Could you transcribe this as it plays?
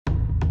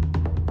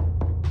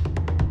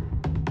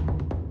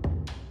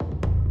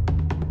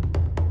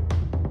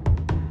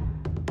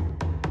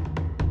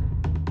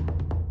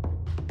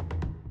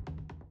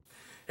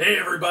Hey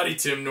everybody,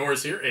 Tim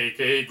Norris here,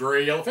 aka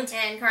GreyElephant.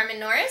 And Carmen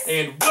Norris.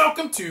 And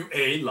welcome to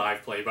a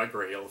live play by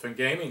GreyElephant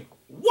Gaming.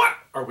 What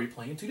are we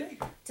playing today?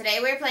 Today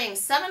we're playing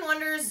Seven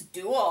Wonders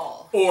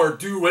Duel. Or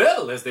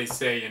Duel, as they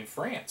say in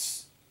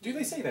France. Do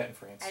they say that in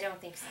France? I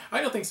don't think so.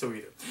 I don't think so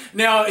either.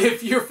 Now,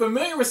 if you're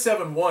familiar with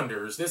Seven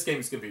Wonders, this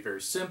game is going to be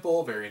very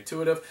simple, very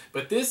intuitive,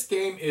 but this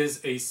game is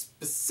a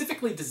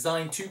specifically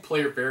designed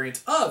two-player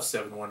variant of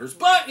Seven Wonders,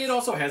 but it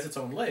also has its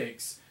own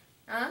legs.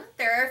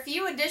 There are a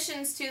few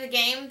additions to the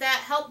game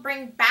that help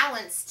bring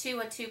balance to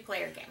a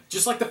two-player game.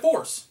 Just like the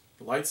Force.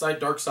 The light side,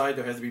 dark side,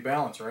 there has to be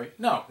balance, right?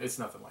 No, it's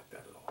nothing like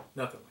that at all.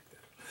 Nothing like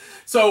that.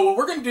 So what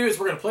we're going to do is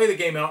we're going to play the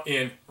game out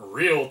in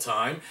real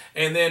time,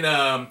 and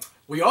then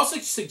we also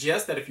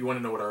suggest that if you want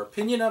to know what our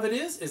opinion of it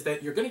is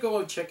that you're going to go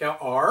and check out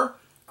our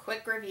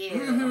quick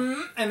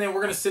review. And then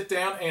we're going to sit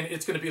down and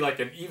it's going to be like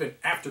an even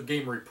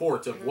after-game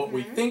report of what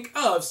we think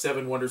of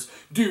Seven Wonders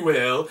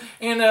Duel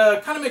and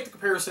kind of make the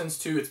comparisons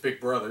to its big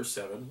brother,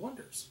 Seven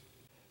Wonders.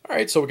 All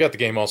right, so we got the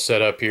game all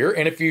set up here.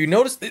 And if you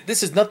notice,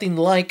 this is nothing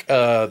like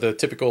the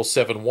typical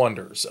Seven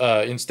Wonders.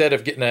 Instead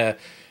of getting a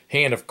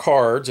hand of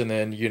cards and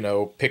then, you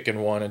know, picking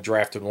one and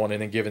drafting one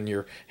and then giving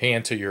your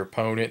hand to your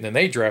opponent and then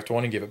they draft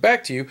one and give it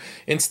back to you.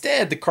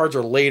 Instead, the cards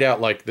are laid out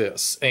like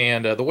this.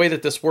 And the way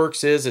that this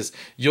works is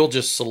you'll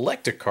just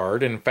select a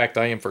card. And in fact,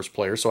 I am first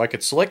player, so I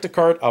could select a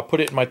card, I'll put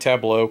it in my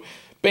tableau,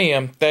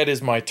 bam, that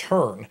is my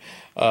turn.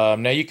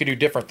 Now you can do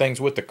different things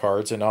with the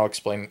cards, and I'll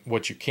explain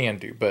what you can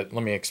do, but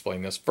let me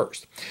explain this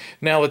first.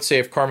 Now let's say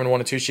if Carmen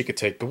wanted to, she could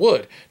take the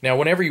wood. Now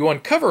whenever you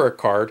uncover a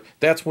card,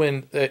 that's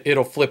when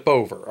it'll flip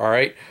over, all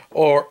right?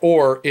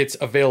 Or it's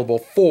available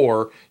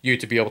for you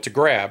to be able to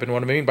grab. And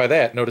what I mean by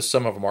that, notice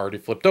some of them already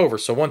flipped over.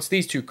 So once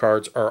these two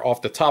cards are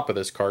off the top of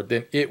this card,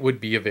 then it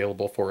would be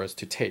available for us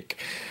to take.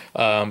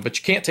 But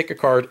you can't take a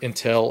card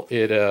until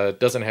it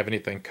doesn't have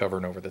anything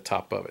covering over the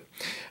top of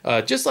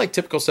it. Just like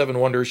typical Seven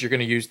Wonders, you're going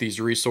to use these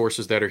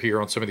resources that are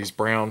here on some of these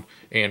brown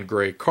and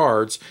gray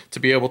cards to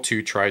be able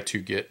to try to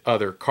get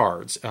other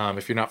cards.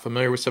 If you're not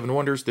familiar with Seven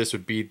Wonders, this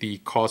would be the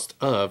cost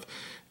of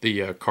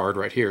the card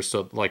right here.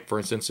 So like for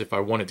instance, if I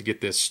wanted to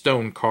get this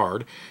stone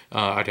card,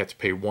 I'd have to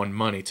pay 1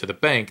 money to the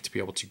bank to be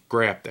able to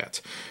grab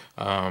that.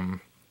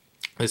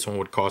 This one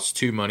would cost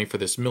 2 money for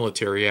this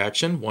military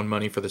action, 1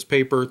 money for this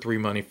paper, 3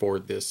 money for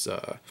this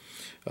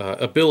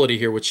ability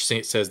here, which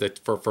says that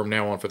from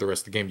now on for the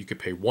rest of the game you could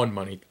pay 1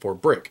 money for a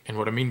brick. And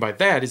what I mean by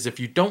that is if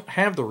you don't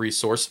have the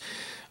resource,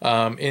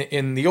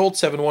 in the old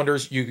Seven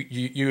Wonders,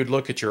 you would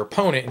look at your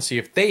opponent and see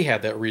if they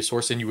had that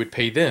resource and you would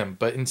pay them.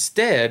 But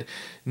instead,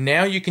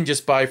 now you can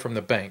just buy from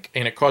the bank,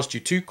 and it costs you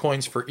 2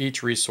 coins for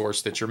each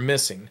resource that you're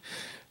missing.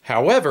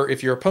 However,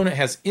 if your opponent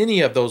has any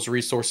of those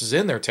resources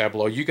in their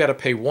tableau, you got to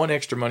pay 1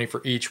 extra money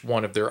for each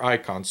one of their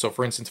icons. So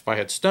for instance, if I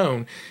had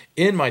stone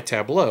in my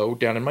tableau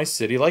down in my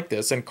city like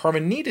this, and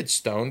Carmen needed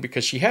stone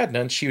because she had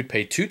none, she would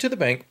pay 2 to the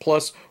bank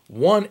plus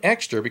 1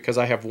 extra because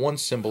I have 1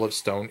 symbol of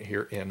stone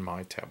here in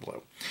my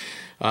tableau.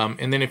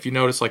 And then if you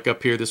notice, like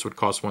up here, this would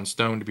cost 1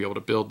 stone to be able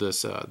to build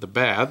this the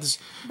baths.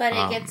 But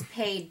it gets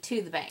paid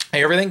to the bank.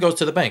 Everything goes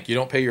to the bank. You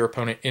don't pay your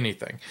opponent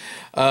anything.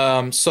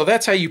 So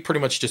that's how you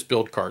pretty much just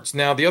build cards.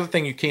 Now, the other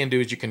thing you can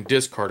do is you can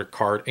discard a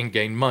card and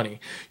gain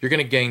money. You're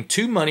going to gain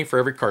 2 money for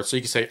every card. So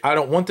you can say, I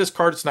don't want this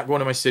card. It's not going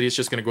to my city. It's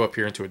just going to go up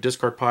here into a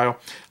discard pile.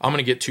 I'm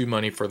going to get 2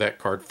 money for that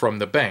card from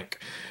the bank.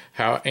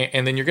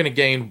 And then you're going to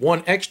gain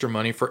 1 extra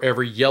money for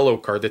every yellow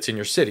card that's in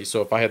your city.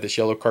 So if I had this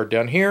yellow card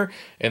down here,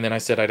 and then I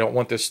said I don't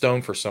want this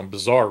stone for some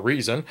bizarre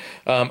reason,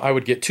 I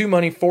would get 2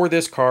 money for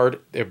this card.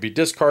 It would be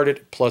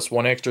discarded plus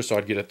 1 extra, so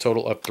I'd get a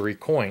total of 3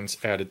 coins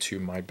added to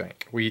my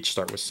bank. We each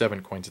start with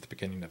 7 coins at the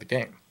beginning of the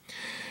game.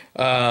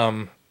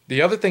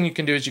 The other thing you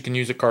can do is you can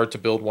use a card to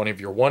build one of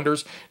your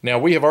wonders. Now,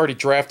 we have already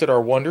drafted our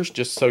wonders,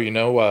 just so you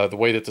know. The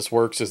way that this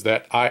works is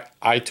that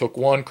I took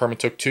 1, Carmen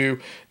took 2,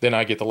 then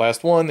I get the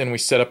last one, then we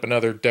set up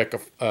another deck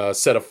of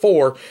set of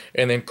 4,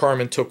 and then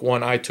Carmen took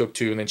 1, I took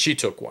 2, and then she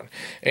took 1.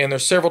 And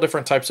there's several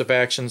different types of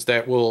actions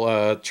that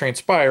will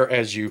transpire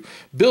as you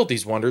build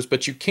these wonders,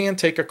 but you can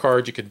take a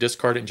card, you can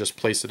discard it and just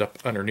place it up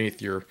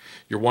underneath your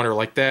wonder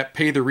like that,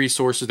 pay the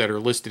resources that are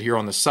listed here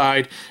on the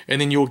side,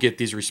 and then you'll get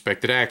these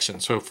respected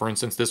actions. So for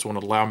instance, this one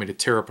will allow me to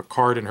tear up a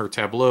card in her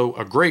tableau,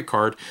 a gray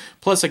card,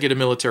 plus I get a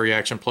military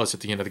action, plus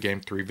at the end of the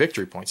game 3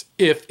 victory points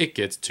if it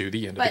gets to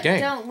the end of the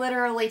game. But don't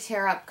literally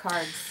tear up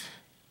cards.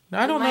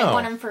 I don't know. You might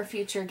want them for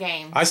future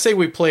games. I say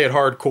we play it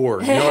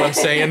hardcore. You know what I'm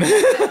saying?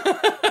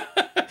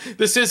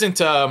 This isn't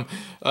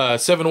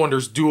Seven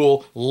Wonders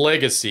Duel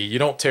Legacy. You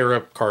don't tear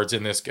up cards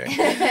in this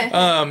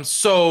game.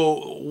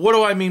 So what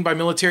do I mean by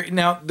military?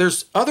 Now,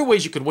 there's other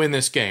ways you could win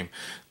this game.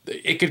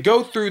 It could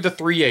go through the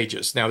 3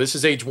 ages. Now, this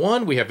is age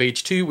 1, we have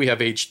age 2, we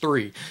have age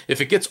 3.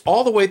 If it gets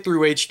all the way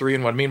through age 3,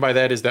 and what I mean by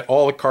that is that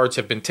all the cards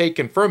have been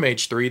taken from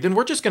age 3, then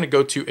we're just going to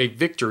go to a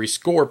victory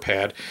score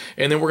pad,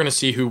 and then we're going to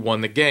see who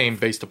won the game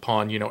based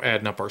upon, you know,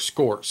 adding up our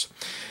scores.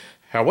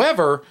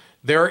 However,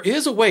 There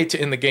is a way to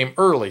end the game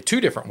early,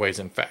 2 different ways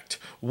in fact.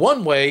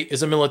 One way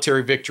is a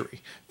military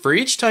victory. For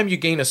each time you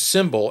gain a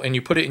symbol and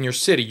you put it in your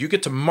city, you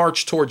get to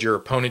march towards your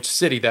opponent's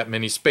city that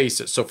many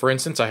spaces. So for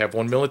instance, I have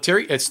 1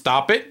 military.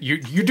 Stop it. You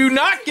do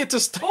not get to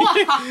stop.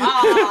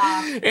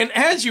 And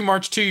as you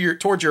march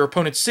towards your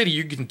opponent's city,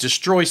 you can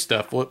destroy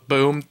stuff.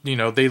 Boom,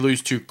 they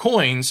lose 2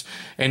 coins,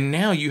 and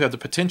now you have the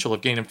potential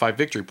of gaining 5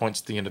 victory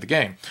points at the end of the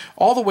game.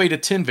 All the way to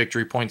 10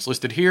 victory points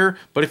listed here,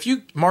 but if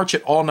you march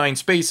at all 9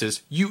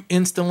 spaces, you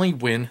instantly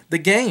win the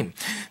game.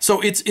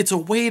 So it's a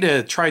way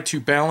to try to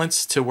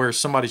balance to where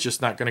somebody's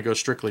just not going to go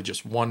strictly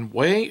just one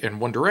way in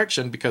one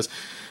direction, because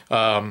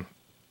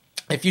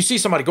if you see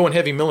somebody going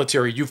heavy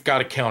military, you've got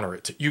to counter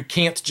it. You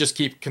can't just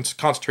keep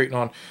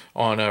concentrating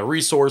on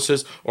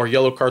resources or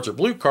yellow cards or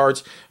blue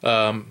cards.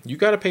 You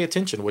got to pay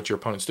attention to what your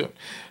opponent's doing.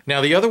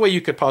 Now, the other way you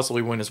could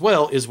possibly win as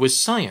well is with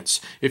science.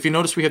 If you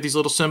notice, we have these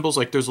little symbols,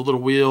 like there's a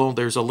little wheel,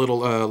 there's a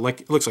little,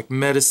 it looks like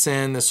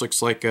medicine. This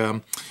looks like,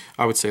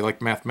 I would say like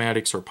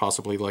mathematics or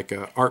possibly like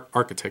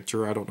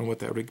architecture. I don't know what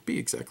that would be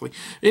exactly.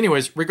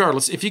 Anyways,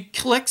 regardless, if you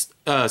collect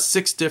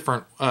 6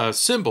 different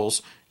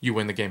symbols, you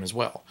win the game as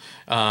well.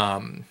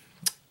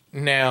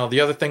 Now, the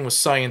other thing with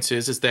science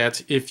is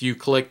that if you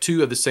collect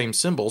 2 of the same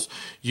symbols,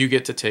 you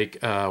get to take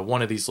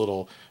one of these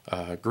little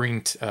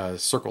green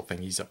circle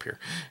thingies up here.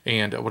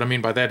 And what I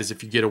mean by that is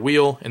if you get a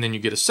wheel and then you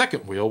get a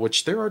second wheel,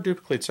 which there are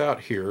duplicates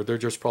out here, they're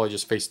probably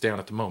just face down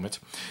at the moment,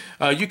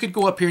 you could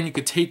go up here and you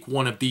could take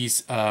one of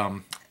these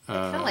kind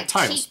of like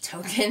tiles. cheat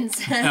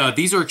tokens.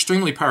 These are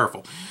extremely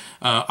powerful.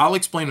 I'll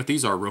explain what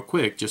these are real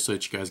quick, just so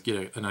that you guys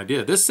get an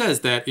idea. This says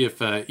that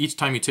if each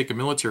time you take a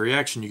military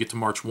action, you get to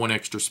march 1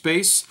 extra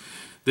space.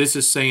 This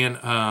is saying,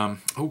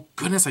 oh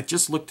goodness, I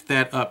just looked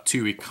that up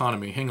too,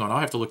 economy. Hang on,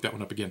 I'll have to look that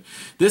one up again.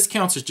 This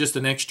counts as just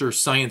an extra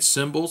science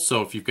symbol.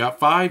 So if you've got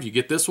 5, you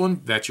get this one.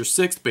 That's your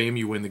 6th. Bam,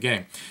 you win the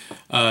game.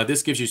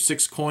 This gives you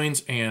 6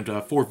 coins and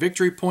 4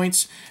 victory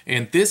points.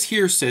 And this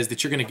here says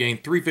that you're going to gain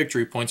 3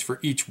 victory points for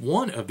each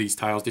one of these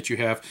tiles that you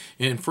have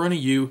in front of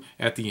you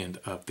at the end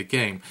of the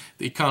game.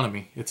 The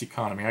economy, it's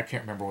economy. I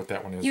can't remember what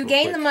that one is. You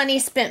gain the money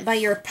spent by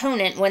your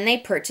opponent when they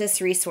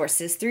purchase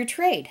resources through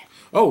trade.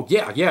 Oh,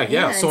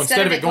 yeah. So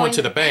instead of it going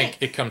to the bank,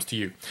 it comes to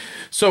you.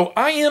 So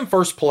I am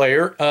first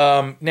player.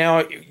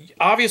 Now,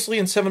 obviously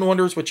in 7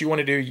 Wonders, what you want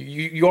to do,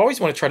 you always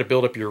want to try to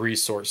build up your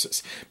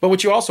resources. But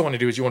what you also want to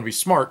do is you want to be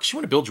smart, because you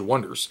want to build your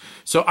wonders.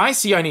 So I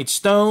see I need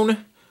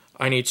stone,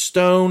 I need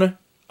stone,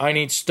 I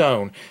need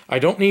stone. I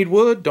don't need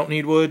wood, don't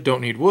need wood,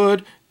 don't need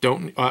wood.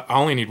 I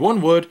only need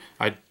 1 wood.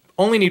 I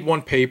only need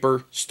 1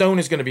 paper. Stone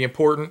is going to be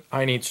important.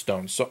 I need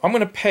stone. So I'm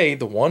going to pay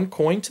the 1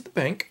 coin to the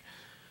bank,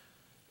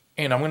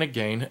 and I'm going to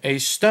gain a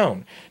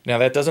stone. Now,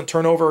 that doesn't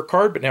turn over a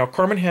card, but now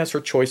Carmen has her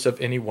choice of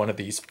any one of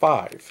these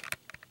 5.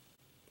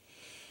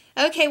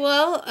 Okay,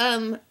 well,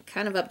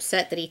 kind of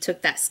upset that he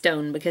took that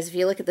stone, because if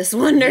you look at this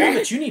wonder, yeah,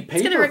 but you need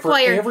paper for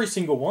every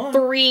single one.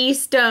 3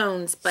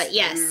 stones, but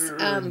yes,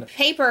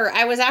 paper.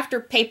 I was after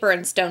paper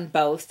and stone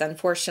both.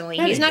 Unfortunately,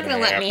 he's not going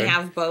to let me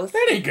have both.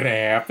 That ain't going to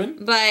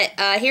happen. But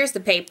here's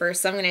the paper,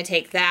 so I'm going to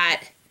take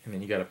that. And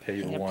then you got to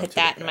pay the 1 to the bank. Put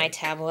that in my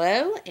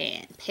tableau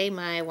and pay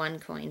my 1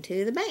 coin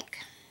to the bank.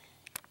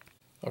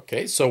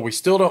 Okay, so we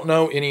still don't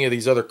know any of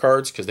these other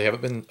cards because they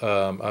haven't been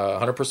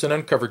 100%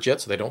 uncovered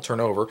yet, so they don't turn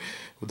over.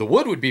 The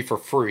wood would be for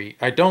free.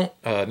 I don't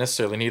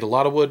necessarily need a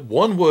lot of wood.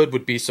 1 wood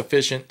would be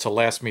sufficient to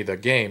last me the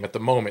game at the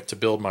moment to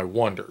build my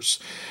wonders.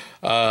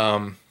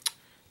 I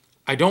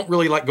don't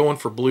really like going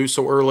for blue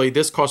so early.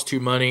 This costs 2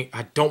 money.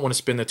 I don't want to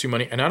spend the 2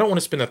 money, and I don't want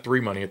to spend the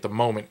 3 money at the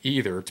moment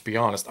either, to be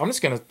honest. I'm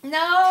just going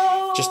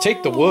to just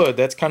take the wood.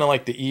 That's kind of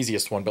like the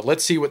easiest one, but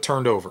let's see what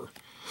turned over.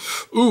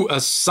 Ooh,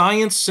 a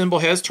science symbol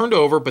has turned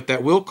over, but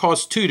that will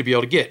cost 2 to be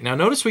able to get. Now,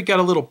 notice we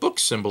got a little book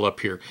symbol up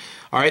here.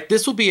 All right,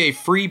 this will be a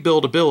free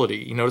build ability.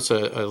 You notice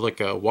like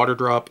a water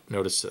drop.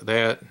 Notice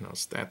that.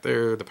 Notice that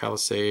there, the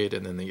Palisade,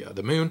 and then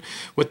the moon.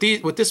 What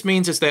this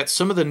means is that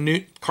some of the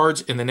new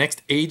cards in the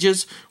next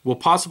ages will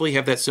possibly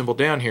have that symbol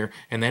down here,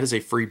 and that is a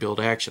free build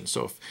action.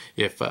 So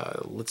if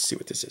let's see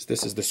what this is.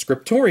 This is the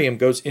Scriptorium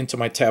goes into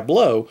my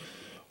tableau.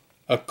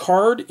 A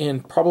card in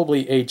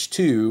probably age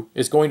 2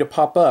 is going to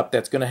pop up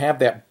that's going to have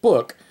that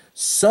book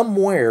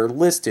somewhere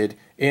listed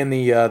in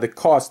the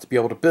cost to be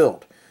able to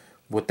build.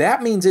 What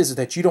that means is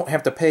that you don't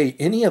have to pay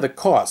any of the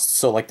costs.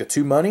 So like the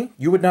 2 money,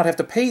 you would not have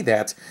to pay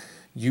that.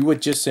 You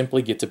would just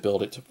simply get to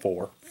build it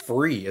for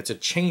free. It's a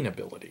chain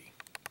ability.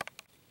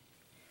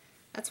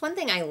 That's one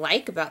thing I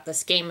like about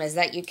this game is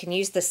that you can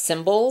use the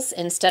symbols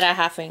instead of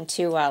having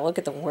to look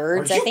at the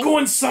words. Are you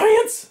going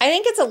science? I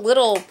think it's a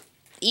little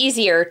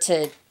easier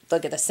to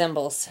look at the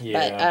symbols.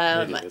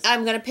 Yeah, but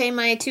I'm going to pay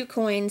my 2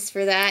 coins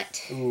for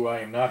that. Ooh,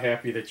 I am not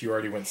happy that you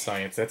already went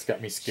science. That's got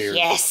me scared.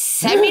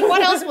 Yes. I mean,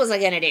 what else was I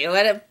going to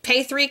do?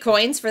 Pay 3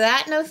 coins for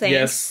that? No thanks.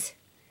 Yes.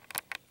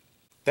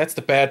 That's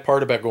the bad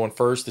part about going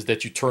first, is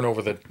that you turn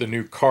over the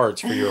new cards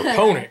for your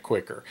opponent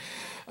quicker.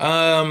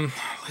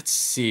 Let's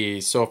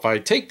see. So if I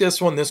take this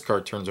one, this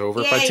card turns over.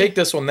 Yay. If I take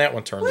this one, that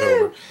one turns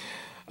over.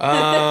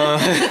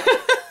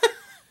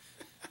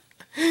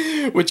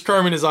 which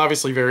Carmen is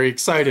obviously very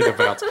excited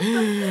about.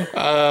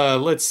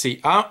 Let's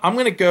see. I'm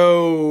going to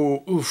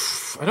go...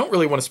 Oof, I don't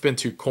really want to spend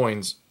 2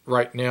 coins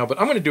right now, but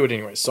I'm going to do it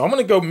anyway. So I'm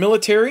going to go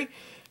military,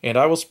 and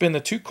I will spend the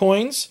 2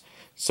 coins.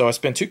 So I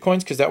spent 2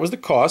 coins because that was the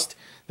cost.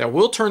 That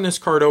will turn this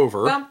card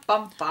over,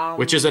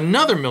 which is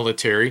another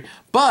military,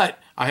 but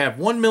I have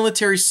 1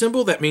 military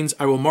symbol. That means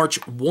I will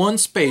march 1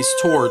 space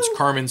towards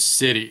Carmen's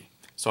city.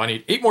 So I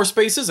need 8 more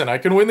spaces, and I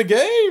can win the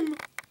game.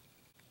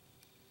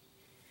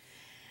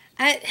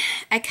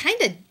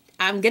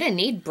 I'm going to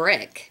need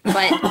brick,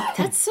 but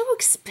that's so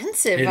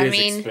expensive. It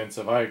is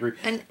expensive, I agree.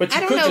 And but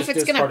I don't know if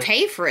it's going to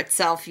pay for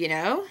itself, you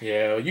know?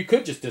 Yeah, you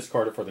could just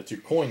discard it for the 2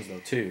 coins, though,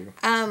 too.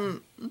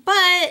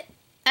 But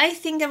I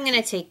think I'm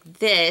going to take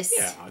this.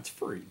 Yeah, it's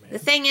free, man. The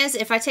thing is,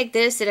 if I take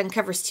this, it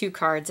uncovers 2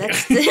 cards.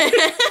 That's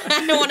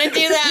I don't want to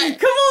do that.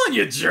 Come on,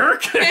 you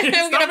jerk.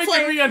 I'm going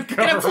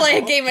to play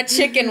a game of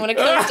chicken when it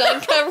comes to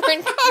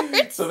uncovering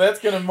cards. So that's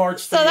going to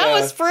march So that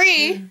was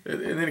free.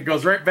 And then it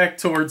goes right back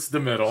towards the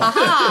middle.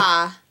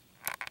 Aha.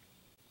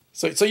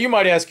 So you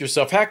might ask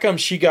yourself, how come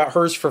she got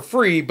hers for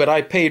free, but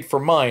I paid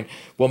for mine?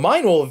 Well,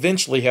 mine will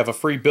eventually have a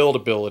free build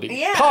ability.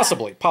 Yeah.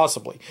 Possibly.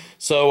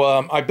 So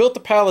I built the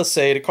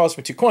Palisade. It cost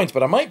me 2 coins,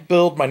 but I might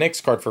build my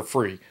next card for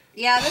free.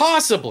 Yeah,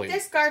 possibly.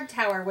 This guard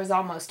tower was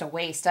almost a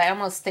waste. I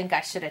almost think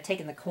I should have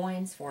taken the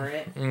coins for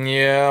it.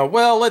 Yeah,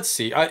 well, let's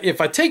see.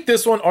 If I take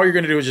this one, all you're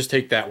going to do is just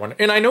take that one.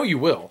 And I know you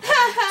will.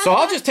 So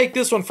I'll just take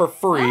this one for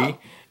free.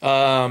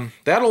 Oh.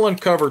 That'll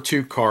uncover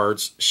 2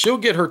 cards. She'll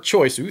get her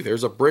choice. Ooh,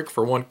 there's a brick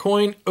for 1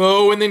 coin.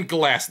 Oh, and then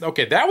glass.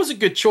 Okay, that was a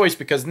good choice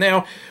because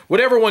now,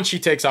 whatever one she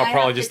takes, I'll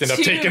probably just end up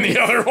taking the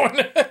other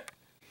one.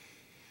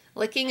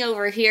 Looking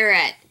over here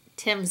at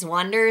Tim's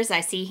Wonders,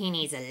 I see he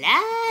needs a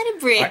lot of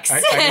bricks.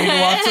 I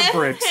need lots of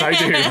bricks.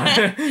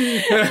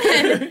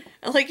 I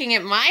do. Looking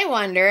at my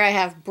Wonder, I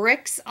have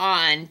bricks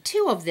on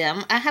 2 of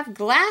them. I have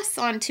glass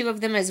on 2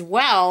 of them as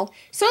well.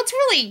 So it's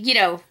really, you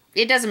know,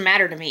 it doesn't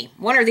matter to me.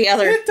 One or the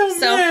other. It doesn't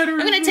matter. I'm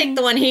going to take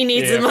the one he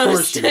needs the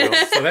most. Of course you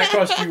will. So that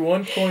cost you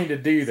 1 coin to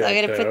do that, So I'm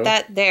going to put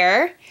that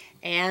there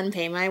and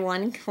pay my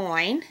 1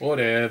 coin.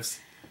 Whatevs.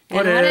 And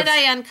what did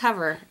I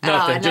uncover?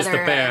 Nothing, just the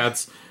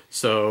bads.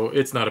 So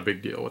it's not a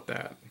big deal with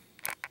that.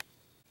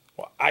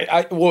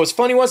 What was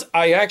funny was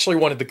I actually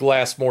wanted the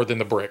glass more than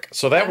the brick,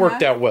 so that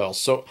worked out well.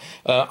 So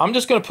I'm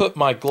just going to put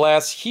my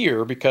glass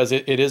here because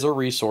it is a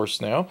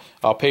resource now.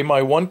 I'll pay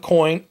my 1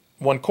 coin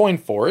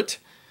for it,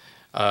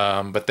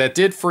 but that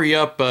did free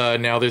up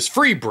now this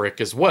free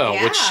brick as well,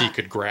 which she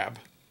could grab.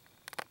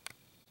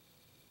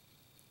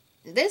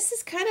 This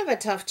is kind of a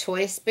tough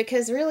choice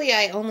because really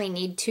I only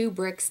need 2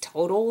 bricks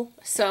total.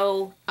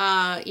 So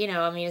you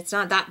know, I mean, it's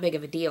not that big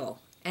of a deal.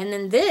 And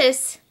then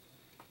this.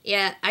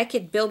 Yeah, I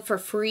could build for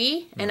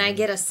free, and I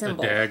get a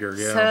symbol. A dagger,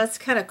 yeah. So that's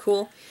kind of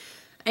cool.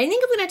 I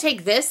think I'm going to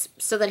take this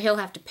so that he'll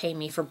have to pay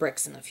me for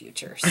bricks in the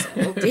future. So.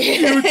 Future!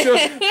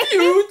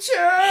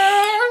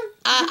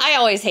 I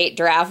always hate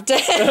draft.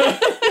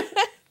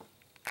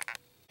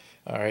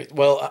 All right,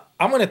 well,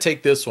 I'm going to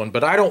take this one,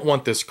 but I don't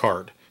want this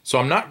card. So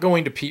I'm not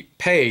going to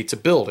pay to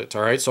build it,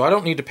 all right? So I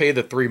don't need to pay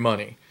the 3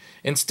 money.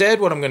 Instead,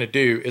 what I'm going to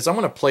do is I'm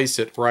going to place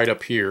it right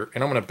up here,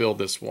 and I'm going to build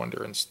this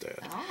Wonder instead.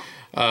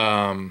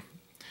 Oh.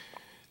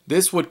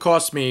 This would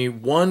cost me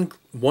one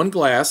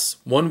glass,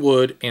 1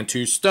 wood, and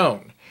 2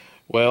 stone.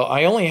 Well,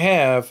 I only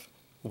have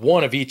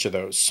 1 of each of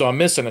those, so I'm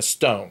missing a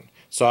stone.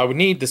 So I would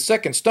need the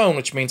 2nd stone,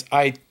 which means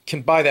I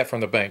can buy that from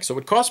the bank. So it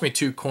would cost me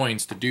 2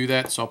 coins to do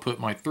that, so I'll put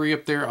my 3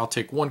 up there. I'll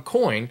take 1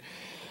 coin.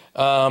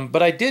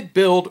 But I did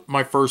build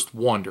my first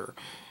Wonder.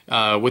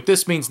 What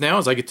this means now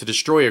is I get to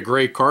destroy a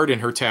gray card in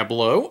her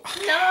tableau.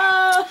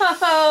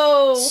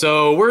 No!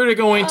 So we're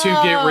going to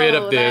get rid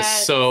of this.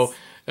 So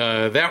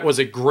that was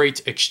a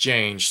great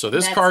exchange. So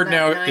this card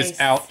now is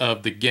out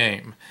of the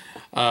game.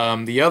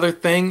 The other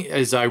thing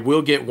is I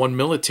will get 1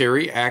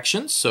 military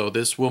action, so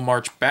this will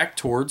march back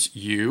towards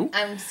you.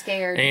 I'm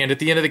scared. And at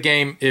the end of the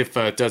game, if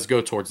it does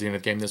go towards the end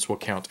of the game, this will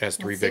count as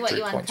 3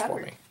 victory points for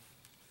me.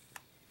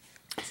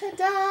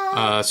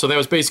 Ta-da! So that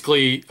was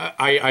basically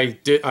I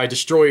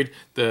destroyed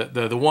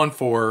the one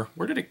for,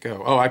 where did it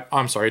go? Oh,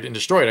 I'm sorry, I didn't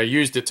destroy it. I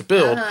used it to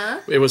build.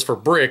 It was for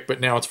brick,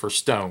 but now it's for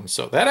stone.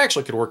 So that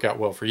actually could work out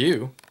well for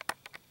you.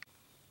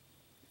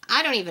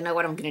 I don't even know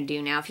what I'm going to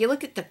do now. If you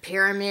look at the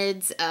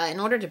pyramids, in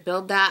order to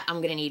build that, I'm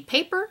going to need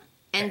paper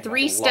and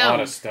 3 stones. A lot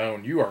of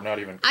stone. You are not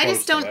even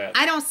close to that.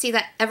 I don't see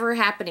that ever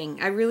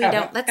happening. I really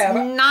don't. That's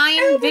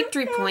 9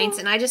 victory points,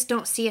 and I just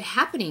don't see it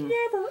happening.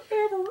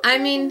 I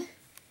mean,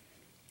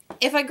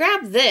 if I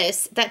grab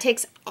this, that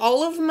takes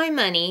all of my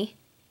money,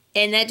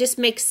 and that just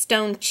makes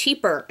stone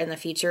cheaper in the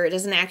future. It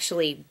doesn't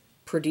actually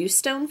produce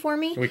stone for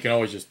me. We can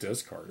always just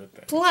discard it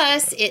then.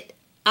 Plus, it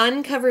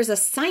uncovers a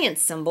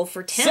science symbol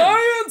for 10.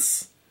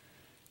 Science!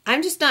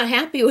 I'm just not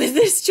happy with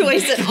this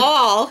choice at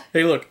all.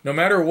 Hey, look, no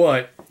matter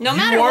what, you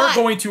are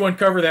going to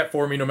uncover that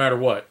for me no matter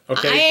what,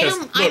 okay?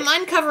 I'm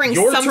uncovering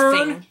something.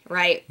 Turn,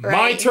 right.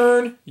 My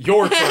turn,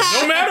 your turn.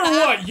 No matter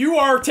what, you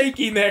are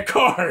taking that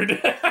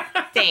card.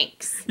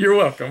 Thanks. You're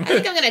welcome. I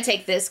think I'm going to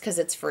take this because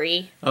it's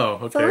free. Oh,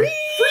 okay.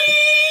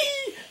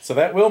 Free! So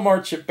that will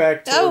march it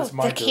back towards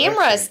my direction. The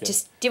camera is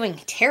just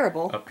doing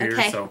terrible. Up here,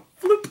 so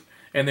floop.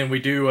 And then we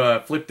do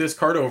flip this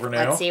card over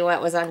now. Let's see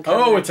what was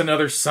uncovered. Oh, it's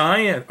another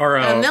science, or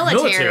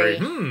military.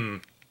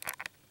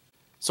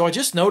 So I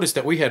just noticed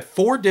that we had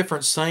 4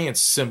 different science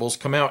symbols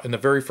come out in the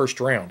very first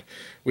round.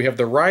 We have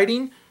the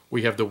writing,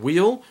 we have the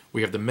wheel,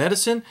 we have the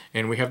medicine,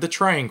 and we have the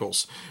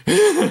triangles.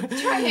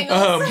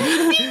 Triangles.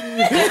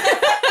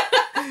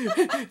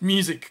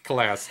 Music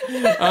class.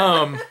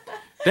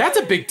 That's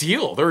a big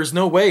deal. There is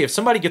no way. If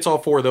somebody gets all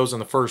 4 of those in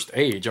the first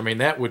age, I mean,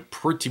 that would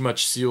pretty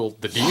much seal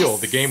the deal.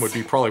 Yes. The game would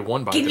be probably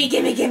won by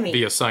gimme.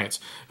 via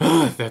science.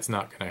 That's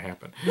not going to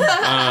happen.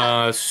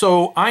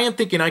 So I am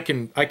thinking I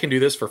can do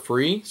this for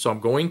free, so I'm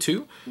going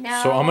to.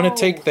 No. So I'm going to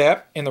take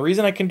that, and the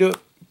reason I can do it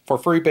for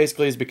free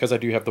basically is because I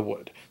do have the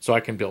wood, so I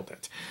can build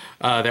it.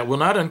 That will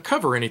not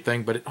uncover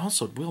anything, but it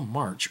also will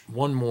march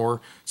 1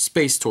 more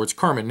space towards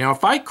Carmen. Now,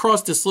 if I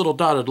cross this little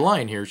dotted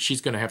line here, she's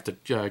going to have to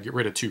get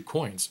rid of 2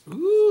 coins.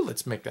 Ooh,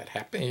 let's make that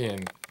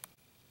happen.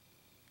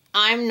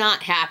 I'm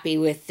not happy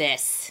with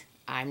this.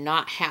 I'm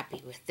not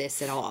happy with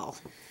this at all.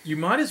 You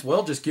might as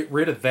well just get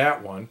rid of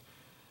that one.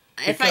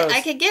 If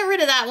I could get rid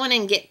of that one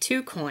and get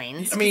 2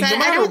 coins. I mean,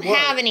 I don't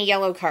have any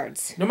yellow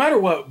cards. No matter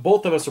what,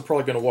 both of us are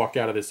probably going to walk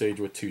out of this age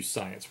with 2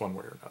 science, one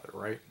way or another,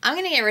 right? I'm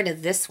going to get rid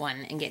of this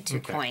one and get 2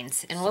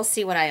 coins, and we'll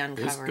see what I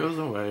uncover. This goes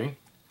away.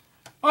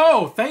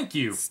 Oh, thank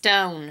you.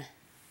 Stone.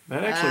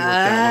 That actually worked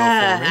out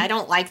well for me. I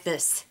don't like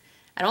this.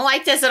 I don't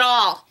like this at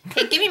all.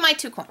 Hey, give me my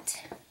 2 coins.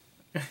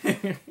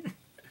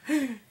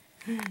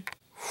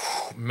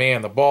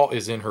 Man, the ball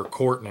is in her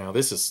court now.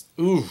 This is,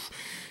 ooh.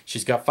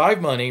 She's got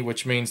 5 money,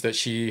 which means that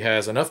she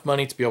has enough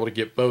money to be able to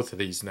get both of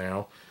these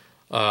now.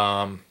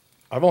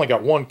 I've only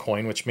got 1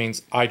 coin, which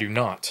means I do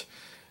not.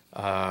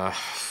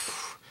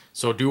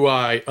 So do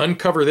I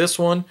uncover this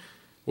one,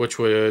 which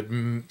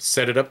would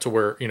set it up to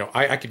where, you know,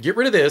 I could get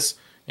rid of this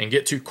and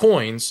get 2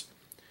 coins.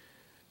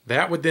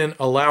 That would then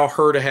allow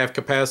her to have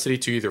capacity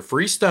to either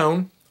free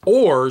stone,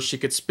 or she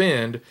could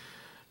spend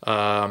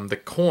the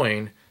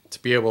coin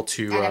to be able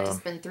to, I'd have to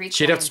spend 3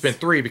 she'd have to spend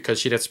 3 because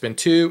she'd have to spend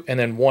 2 and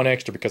then 1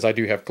 extra because I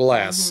do have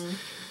glass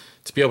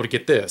to be able to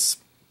get this.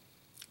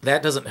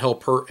 That doesn't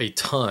help her a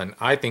ton.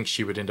 I think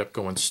she would end up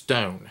going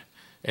stone,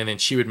 and then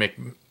she would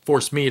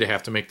force me to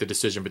have to make the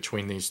decision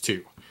between these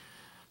 2.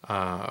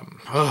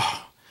 But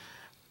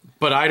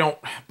I don't.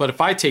 But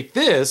if I take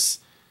this,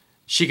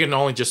 she can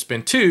only just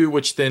spend 2,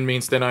 which then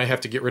means then I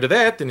have to get rid of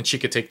that. Then she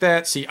could take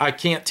that. See, I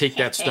can't take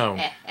that stone.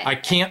 I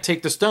can't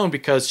take the stone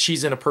because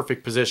she's in a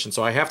perfect position.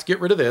 So I have to get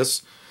rid of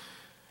this,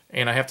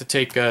 and I have to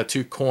take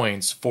 2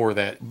 coins for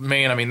that.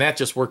 Man, I mean, that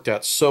just worked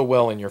out so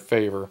well in your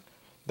favor.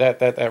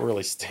 That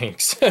really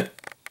stinks.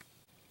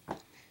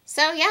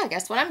 So, yeah,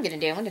 guess what I'm going to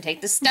do? I'm going to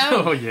take the stone.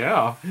 Oh,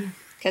 yeah.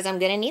 Because I'm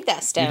going to need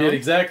that stone. You did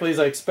exactly as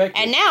I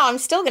expected. And now I'm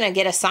still going to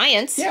get a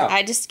science. Yeah.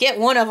 I just get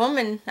one of them,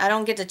 and I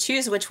don't get to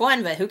choose which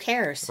one, but who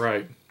cares?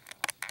 Right.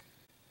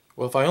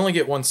 Well, if I only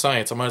get 1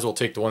 science, I might as well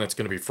take the one that's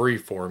going to be free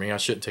for me. I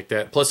shouldn't take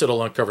that. Plus,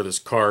 it'll uncover this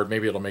card.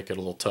 Maybe it'll make it a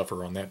little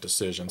tougher on that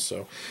decision.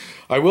 So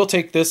I will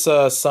take this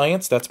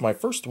science. That's my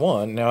first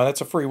one. Now,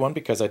 that's a free one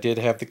because I did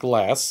have the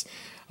glass.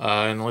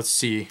 And let's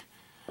see.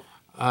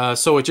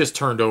 So it just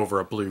turned over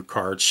a blue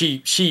card.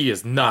 She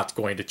is not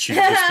going to choose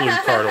this blue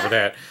card over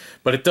that.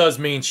 But it does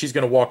mean she's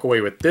going to walk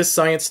away with this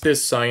science,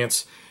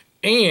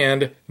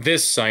 and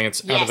this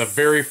science out of the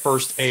very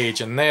first age.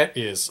 And that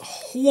is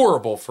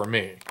horrible for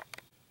me.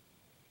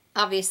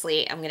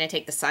 Obviously, I'm going to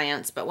take the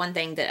science. But one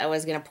thing that I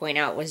was going to point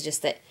out was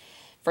just that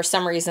for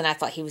some reason I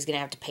thought he was going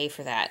to have to pay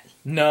for that.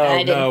 No, and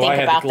I didn't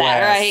think about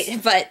that,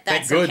 right? But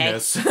that's Thank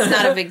goodness. Okay. It's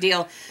not a big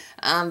deal.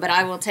 But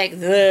I will take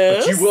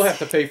this. But you will have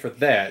to pay for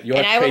that. You'll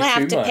and have to I will pay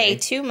have to money. pay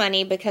 2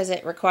 money because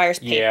it requires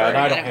paper. Yeah, and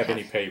I don't have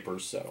any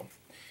papers, so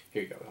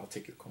here you go. I'll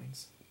take your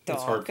coins.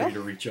 It's hard for you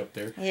to reach up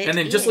there. And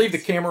then just leave the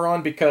camera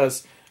on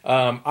because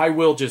I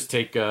will just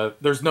take. I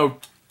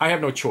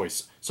have no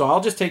choice, so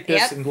I'll just take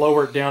this and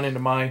lower it down into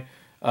my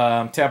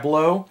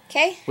tableau.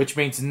 Okay. Which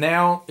means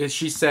now, as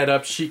she's set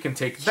up, she can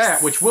take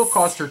that, which will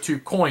cost her 2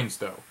 coins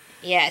though.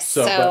 Yes.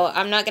 So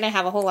I'm not going to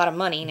have a whole lot of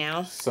money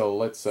now. So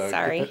let's get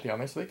that down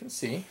there so they can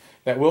see.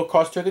 That will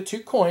cost her the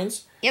 2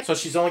 coins. Yep. So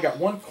she's only got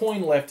 1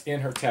 coin left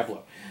in her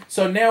tableau.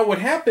 So now what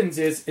happens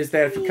is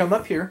that if you come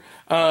up here,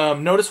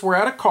 notice we're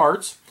out of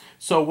cards.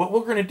 So what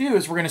we're going to do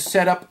is we're going to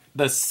set up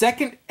the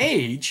second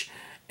age,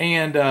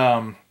 and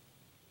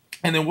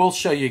then we'll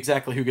show you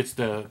exactly who gets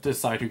to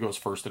decide who goes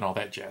first and all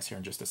that jazz here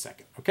in just a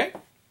second. Okay?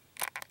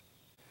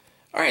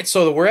 All right,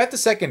 so we're at the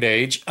second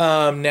age.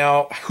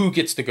 Now, who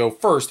gets to go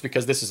first?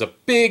 Because this is a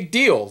big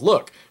deal.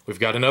 Look,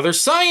 we've got another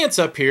science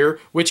up here,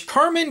 which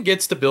Carmen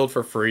gets to build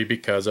for free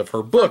because of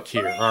her book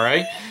here, all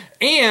right?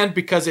 And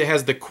because it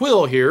has the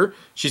quill here,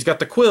 she's got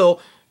the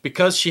quill.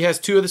 Because she has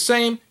 2 of the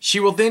same, she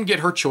will then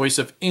get her choice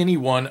of any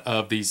one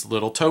of these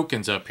little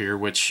tokens up here,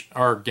 which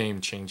are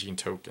game-changing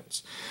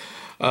tokens.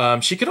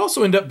 She could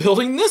also end up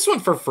building this one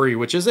for free,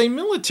 which is a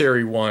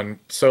military one.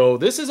 So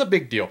this is a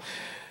big deal.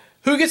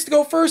 Who gets to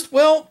go first?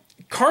 Well,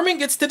 Carmen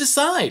gets to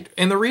decide.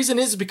 And the reason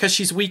is because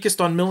she's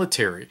weakest on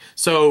military.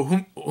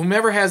 So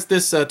whomever has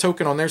this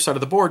token on their side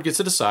of the board gets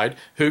to decide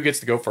who gets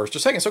to go first or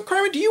second. So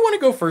Carmen, do you want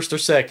to go first or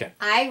second?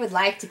 I would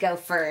like to go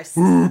first.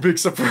 Ooh, big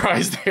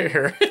surprise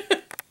there.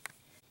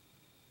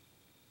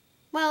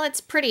 Well,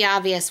 it's pretty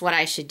obvious what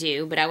I should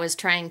do, but I was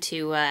trying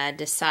to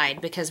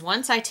decide, because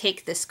once I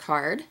take this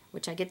card,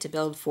 which I get to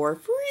build for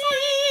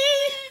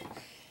free,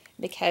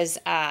 because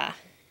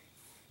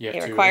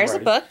it requires a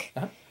book,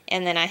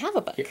 and then I have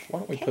a book. Yeah, why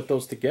don't we put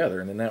those together,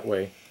 and then that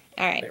way...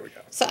 All right. There we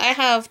go. So I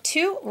have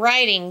 2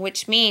 writing,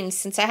 which means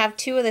since I have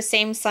 2 of the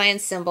same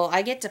science symbol,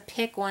 I get to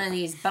pick one of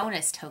these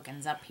bonus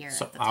tokens up here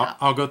at the top.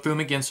 I'll go through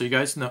them again so you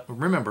guys know.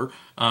 Remember,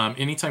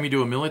 anytime you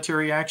do a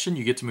military action,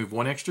 you get to move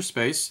 1 extra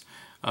space.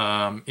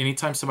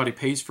 Anytime somebody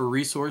pays for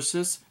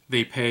resources,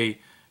 they pay,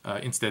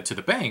 instead to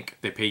the bank,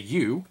 they pay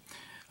you.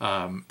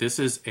 This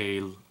is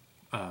a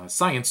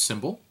science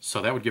symbol,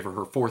 so that would give her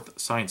her 4th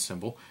science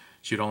symbol.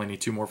 She'd only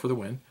need 2 more for the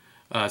win.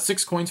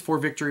 6 coins, 4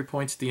 victory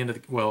points at the end of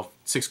the... Well,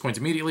 6 coins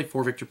immediately,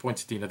 4 victory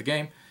points at the end of the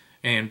game.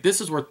 And this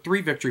is worth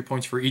 3 victory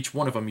points for each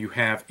one of them you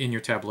have in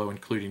your tableau,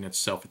 including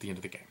itself at the end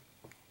of the game.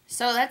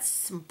 So that's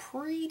some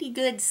pretty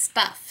good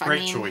stuff.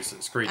 Great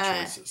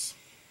choices.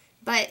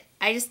 But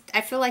I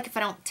feel like if I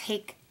don't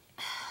take...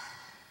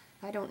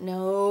 I don't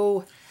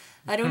know.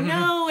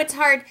 It's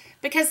hard.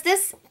 Because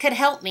this could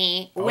help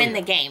me win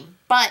the game.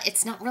 But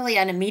it's not really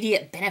an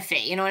immediate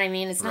benefit. You know what I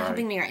mean? It's not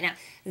helping me right now.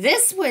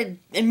 This would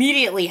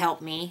immediately help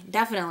me.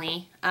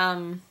 Definitely.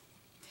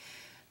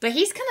 But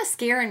he's kind of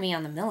scaring me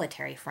on the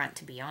military front,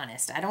 to be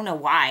honest. I don't know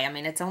why. I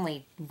mean, it's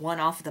only 1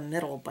 off the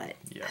middle, but...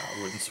 Yeah,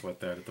 I wouldn't sweat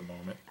that at the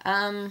moment.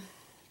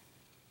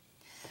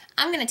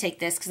 I'm going to take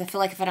this because I feel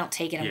like if I don't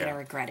take it, I'm going to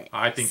regret it.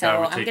 I think I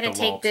would take the wall, I'm going to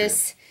take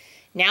this.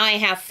 Now I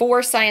have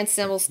 4 science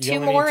symbols, 2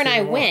 more, and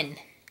I win.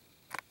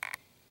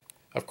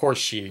 Of course,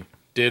 she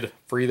did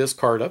free this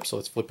card up, so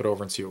let's flip it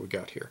over and see what we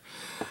got here.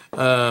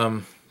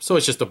 So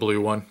it's just a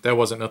blue one. That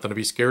wasn't nothing to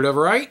be scared of,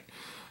 right?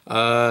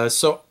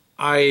 So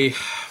I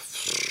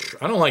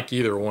don't like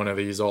either one of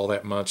these all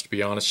that much, to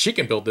be honest. She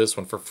can build this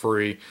one for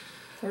free.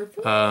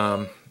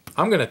 I'm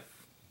going to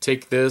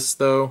take this,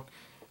 though.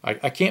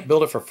 I can't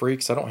build it for free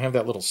because I don't have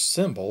that little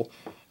symbol.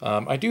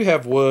 I do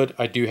have wood.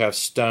 I do have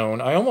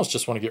stone. I almost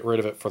just want to get rid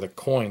of it for the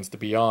coins, to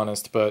be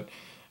honest. But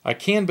I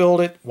can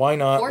build it. Why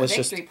not? 4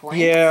 victory points.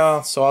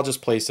 Yeah, so I'll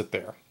just place it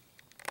there.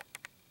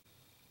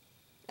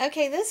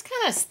 Okay, this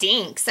kind of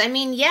stinks. I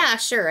mean, yeah,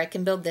 sure, I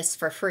can build this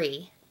for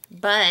free.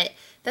 But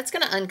that's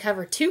going to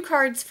uncover 2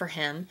 cards for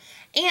him.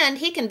 And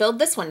he can build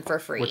this one for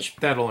free. Which,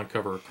 that'll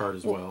uncover a card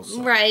as well.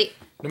 So right.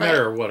 No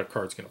matter what, a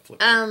card's going to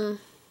flip.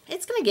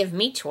 It's going to give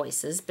me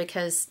choices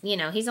because, you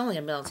know, he's only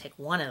going to be able to take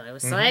 1 of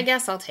those. So I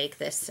guess I'll take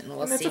this and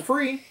we'll see. It's a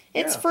free.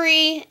 It's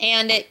free,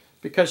 and it...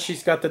 Because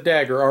she's got the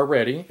dagger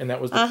already, and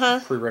that was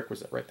the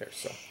prerequisite right there.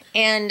 So.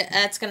 And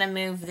that's going to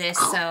move this,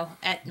 so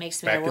it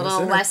makes me a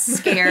little less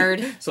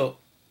scared. So,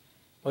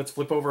 let's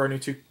flip over our new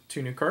two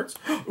new cards.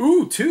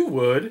 Ooh, 2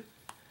 wood.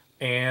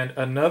 And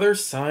another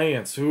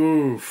science.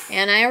 Oof.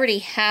 And I already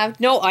have...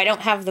 No, I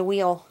don't have the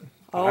wheel.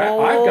 Oh,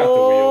 I've got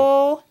the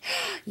wheel.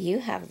 You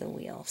have the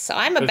wheel. So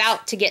I'm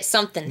about to get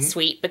something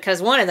sweet,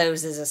 because one of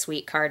those is a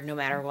sweet card no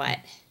matter what.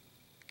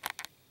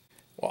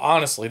 Well,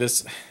 honestly,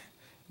 this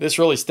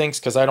really stinks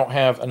because I don't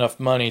have enough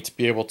money to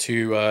be able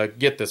to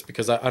get this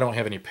because I don't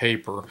have any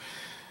paper.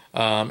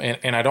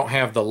 And I don't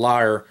have the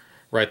lyre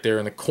right there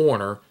in the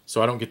corner,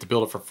 so I don't get to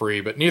build it for free,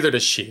 but neither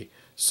does she.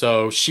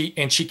 So she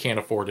can't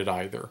afford it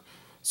either.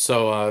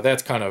 So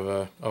that's kind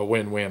of a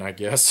win-win, I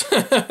guess.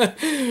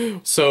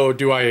 So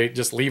do I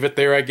just leave it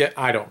there,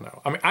 I don't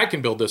know. I mean, I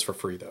can build this for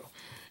free, though.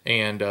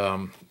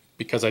 And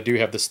because I do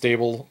have the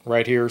stable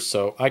right here,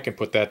 so I can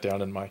put that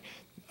down in my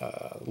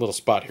little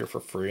spot here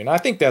for free. And I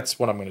think that's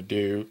what I'm going to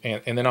do.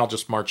 And then I'll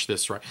just march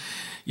this right.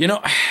 You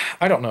know,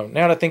 I don't know.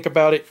 Now that I think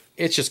about it,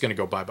 it's just going to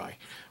go bye-bye.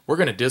 We're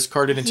going to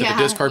discard it into the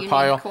discard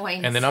pile.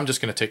 And then I'm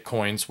just going to take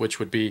coins, which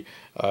would be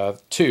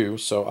 2.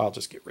 So I'll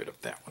just get rid of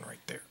that one right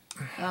there.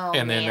 Oh,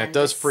 and then that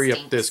does free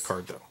up this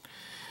card, though,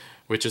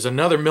 which is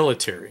another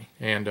military.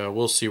 And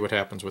we'll see what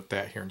happens with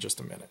that here in just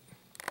a minute.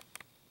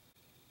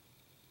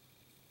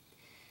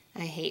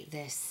 I hate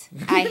this.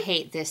 I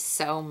hate this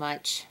so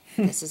much.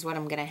 This is what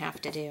I'm going to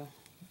have to do.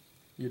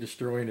 You're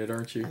destroying it,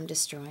 aren't you? I'm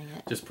destroying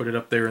it. Just put it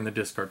up there in the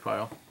discard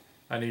pile.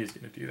 I knew he was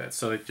going to do that.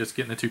 So just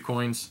getting the 2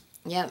 coins.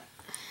 Yep.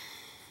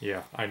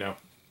 Yeah, I know.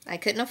 I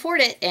couldn't afford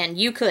it, and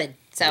you could.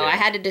 So I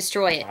had to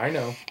destroy it. I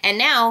know. And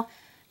now,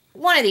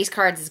 one of these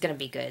cards is going to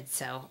be good,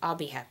 so I'll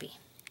be happy.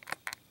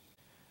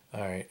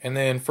 All right. And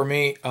then for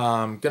me,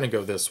 I'm going to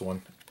go this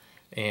one.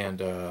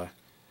 And I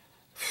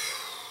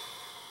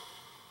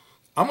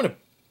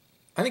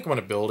think I'm going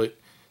to build it.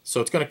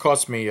 So it's going to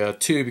cost me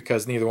 2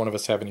 because neither one of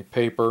us have any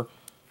paper.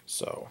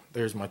 So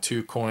there's my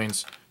 2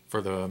 coins for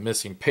the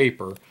missing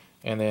paper.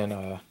 And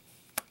then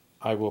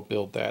I will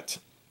build that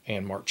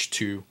and march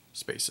 2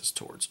 spaces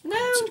towards.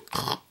 No.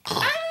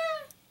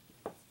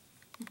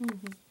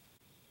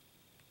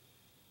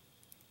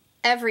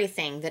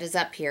 Everything that is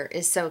up here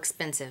is so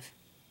expensive.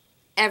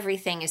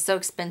 everything is so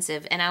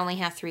expensive, and I only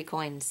have 3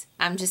 coins.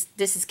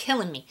 This is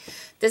killing me.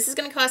 This is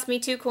going to cost me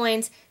 2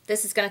 coins.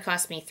 This is going to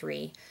cost me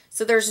 3.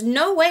 So there's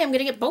no way I'm going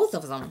to get both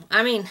of them.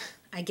 I mean,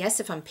 I guess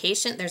if I'm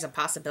patient, there's a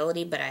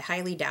possibility, but I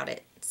highly doubt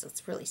it. So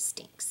it really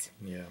stinks.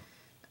 Yeah.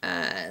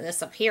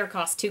 This up here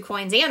costs 2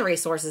 coins and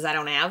resources I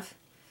don't have.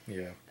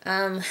 Yeah.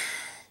 I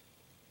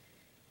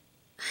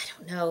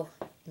don't know.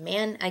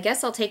 Man, I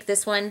guess I'll take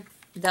this one,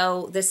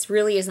 though this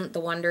really isn't the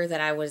wonder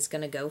that I was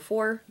going to go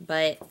for,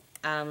 but,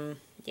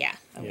 yeah,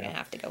 I'm going to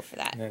have to go for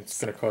that. And it's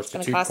going to cost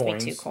you 2 coins. It's going to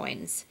cost me 2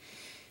 coins.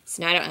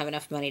 So now I don't have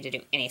enough money to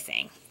do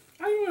anything.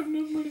 I don't have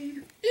enough money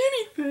to do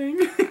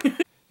anything.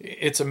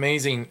 It's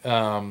amazing.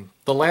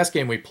 The last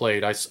game we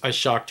played, I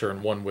shocked her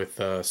and won with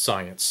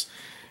science.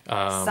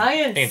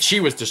 Science! And she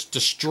was just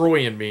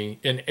destroying me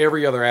in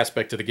every other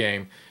aspect of the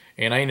game.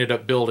 And I ended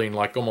up building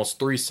like almost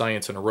 3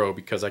 science in a row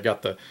because I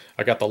got the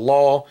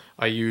law.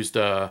 I used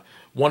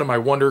one of my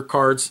wonder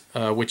cards,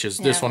 which is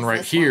this one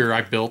right here.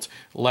 I built,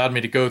 allowed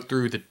me to go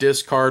through the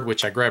discard,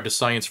 which I grabbed a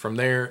science from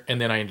there, and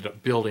then I ended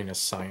up building a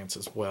science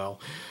as well.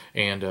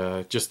 And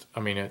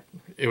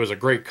it was a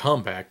great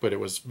comeback, but it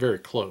was very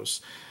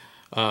close.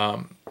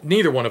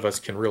 Neither one of us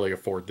can really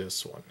afford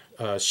this one.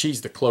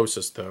 She's the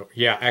closest, though.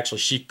 Yeah, actually,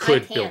 she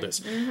could build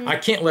this. Mm-hmm. I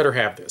can't let her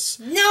have this.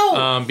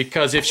 No!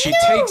 Because if she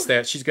takes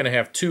that, she's going to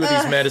have 2 of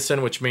these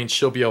medicine, which means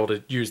she'll be able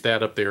to use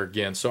that up there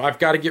again. So I've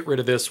got to get rid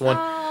of this one.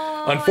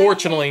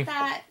 Unfortunately,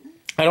 I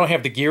don't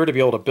have the gear to be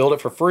able to build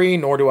it for free,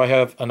 nor do I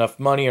have enough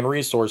money and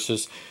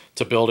resources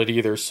to build it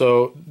either.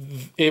 So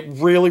it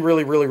really,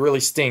 really, really, really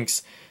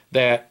stinks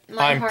that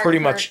I'm pretty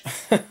much...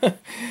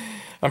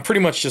 I'm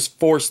pretty much just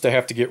forced to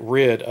have to get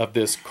rid of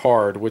this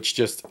card, which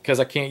just, because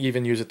I can't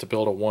even use it to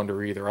build a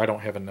wonder either. I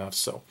don't have enough,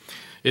 so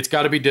it's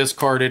got to be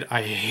discarded.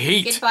 I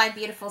hate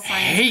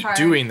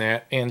doing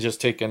that and just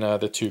taking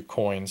the 2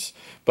 coins.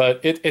 But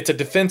it's a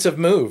defensive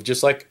move,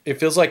 just like, it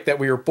feels like that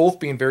we are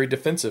both being very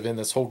defensive in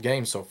this whole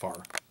game so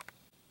far.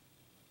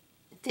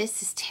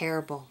 This is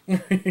terrible.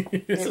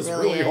 This is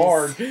really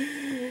hard.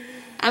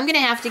 I'm going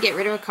to have to get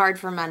rid of a card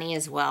for money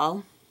as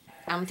well.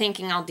 I'm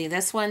thinking I'll do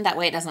this one. That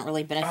way it doesn't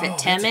really benefit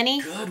Tim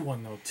any. That's a good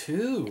one, though,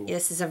 too.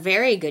 This is a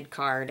very good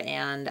card,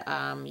 and,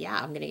 yeah,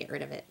 I'm going to get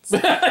rid of it. So.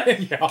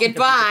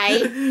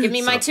 Goodbye. Give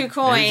me my 2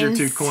 coins. Here's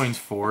your 2 coins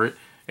for it.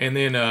 And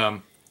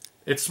then,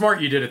 it's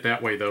smart you did it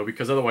that way, though,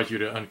 because otherwise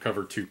you'd have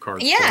uncovered 2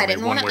 cards. Yeah, I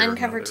didn't want to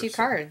uncover 2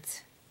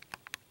 cards.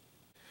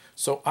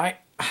 So I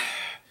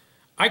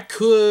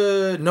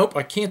could... Nope,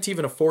 I can't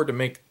even afford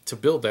to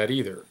build that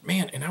either.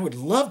 Man, and I would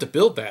love to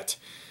build that.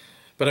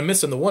 But I'm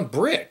missing the 1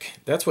 brick.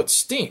 That's what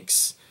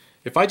stinks.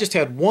 If I just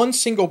had 1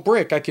 single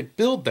brick, I could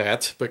build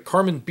that. But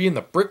Carmen, being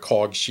the brick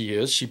hog she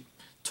is, she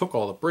took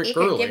all the brick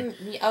early.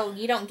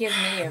 You don't give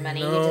me your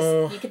money.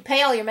 No. You could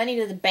pay all your money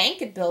to the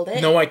bank and build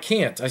it. No, I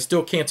can't. I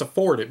still can't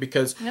afford it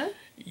because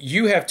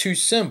you have 2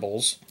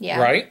 symbols,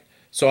 right?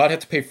 So I'd have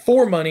to pay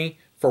 4 money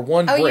for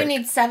 1 brick. Oh, you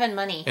need 7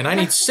 money. And I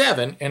need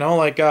 7, and all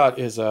I got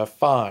is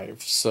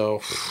 5.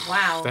 So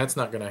wow, that's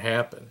not going to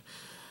happen.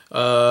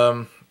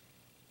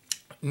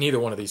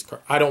 Neither one of these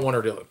cards. I don't want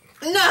her to...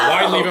 No!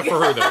 Why leave it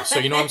for her, though? So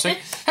you know what I'm saying?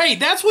 Hey,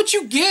 that's what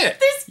you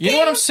get! You know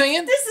what I'm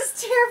saying? This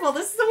is terrible.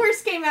 This is the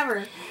worst game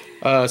ever.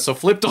 So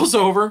flip those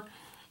over.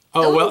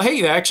 Oh, well,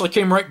 hey, that actually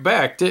came right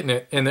back, didn't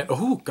it? And then,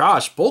 oh,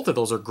 gosh, both of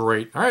those are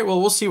great. All right, well,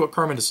 we'll see what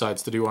Carmen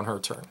decides to do on her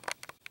turn.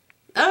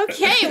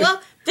 Okay,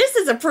 well... This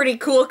is a pretty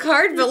cool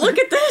card, but look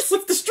at this.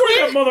 Let's destroy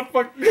that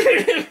motherfucker.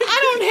 I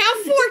don't have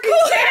 4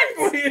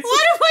 coins.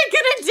 What am I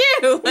going to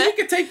do? Well, you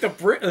can take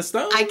the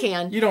stone. I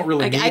can. You don't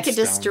really need I could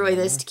stone, destroy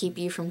this to keep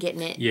you from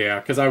getting it.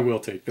 Yeah, because I will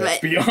take this,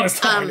 to be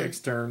honest, on my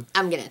next turn.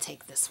 I'm going to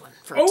take this one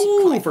for 2 coins.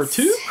 Oh, for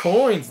 2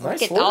 coins.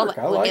 Nice work.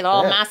 Look at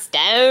all my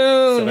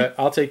stone. So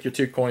I'll take your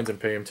 2 coins and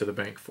pay them to the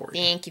bank for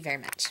you. Thank you very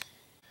much.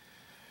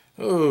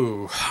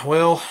 Oh,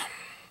 well...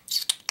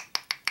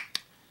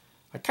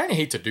 I kind of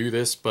hate to do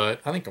this,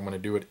 but I think I'm going to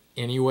do it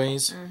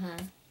anyways.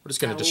 We're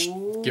just going to just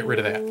get rid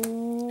of that.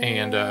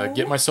 And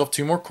get myself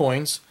 2 more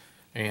coins.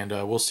 And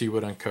we'll see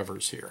what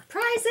uncovers here.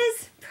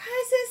 Prizes!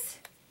 Prizes!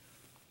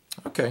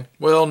 Okay.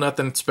 Well,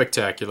 nothing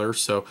spectacular.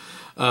 So,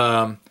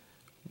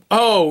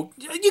 oh,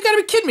 you got to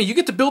be kidding me. You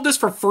get to build this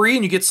for free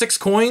and you get 6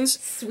 coins?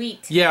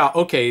 Sweet. Yeah,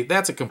 okay.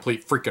 That's a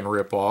complete freaking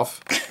ripoff.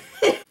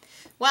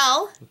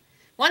 Well,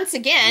 once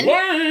again...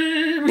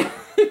 Lame!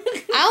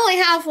 I only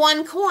have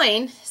 1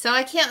 coin, so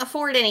I can't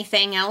afford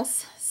anything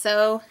else.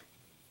 So,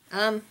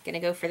 I'm gonna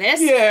go for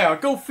this. Yeah,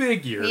 go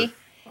figure.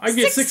 I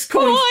get 6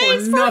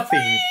 coins for nothing.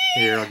 Free.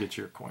 Here, I'll get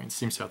your coins.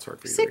 Seems how it's hard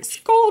for you to reach.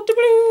 6 gold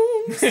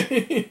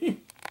doubloons.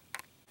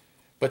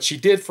 But she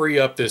did free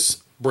up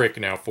this brick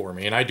now for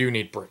me, and I do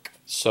need brick.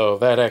 So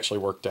that actually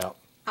worked out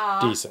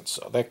decent.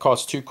 So that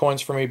cost 2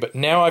 coins for me, but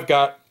now I've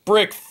got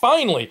brick,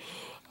 finally!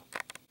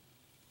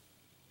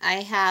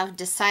 I have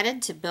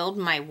decided to build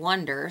my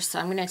wonder, so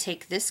I'm going to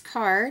take this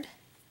card,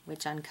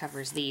 which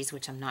uncovers these,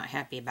 which I'm not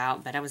happy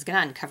about, but I was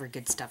going to uncover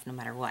good stuff no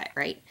matter what,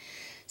 right?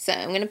 So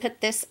I'm going to put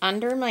this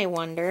under my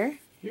wonder.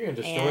 You're going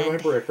to destroy my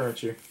brick,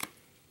 aren't you?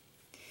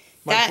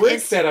 My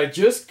brick that I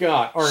just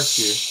got, aren't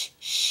you?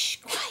 Shh,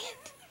 quiet.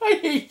 I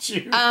hate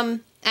you.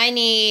 I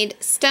need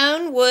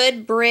stone,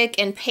 wood, brick,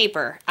 and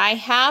paper. I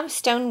have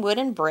stone, wood,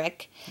 and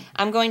brick.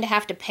 I'm going to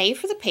have to pay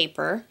for the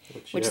paper,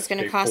 which is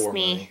going to cost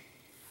me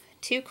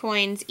 2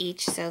 coins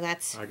each, so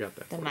that's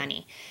the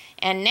money.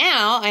 And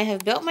now I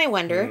have built my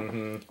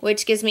wonder,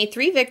 which gives me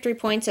 3 victory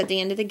points at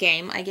the end of the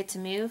game. I get to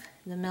move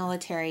the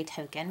military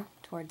token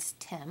towards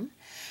Tim.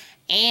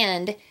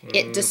 And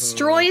it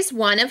destroys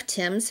one of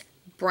Tim's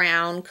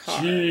brown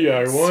cards. Gee,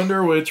 I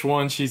wonder which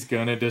one she's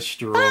going to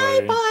destroy.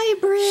 Bye-bye,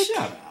 Brick.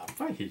 Shut up.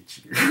 I hate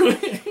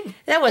you.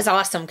 That was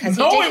awesome.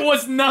 No, it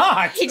was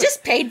not. He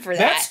just paid for that.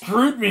 That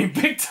screwed me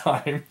big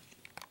time.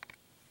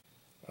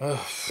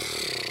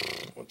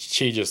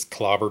 She just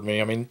clobbered me.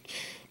 I mean,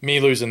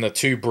 me losing the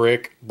 2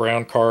 brick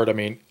brown card, I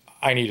mean,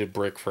 I needed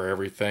brick for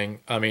everything.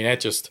 I mean,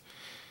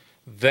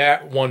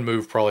 that one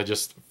move probably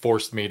just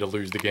forced me to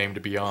lose the game, to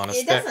be honest.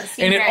 It doesn't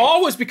seem and it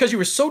all was because you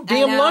were so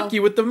damn lucky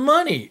with the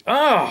money.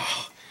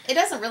 Oh. It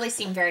doesn't really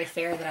seem very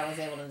fair that I was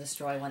able to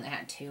destroy one that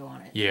had 2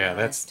 on it. Yeah,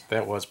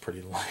 that was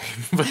pretty lame.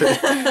 But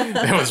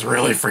that was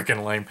really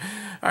freaking lame.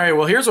 All right,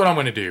 well, here's what I'm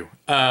going to do.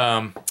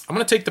 I'm going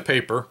to take the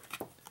paper,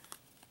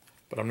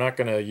 but I'm not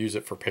going to use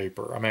it for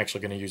paper. I'm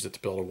actually going to use it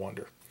to build a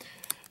wonder.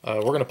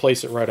 We're going to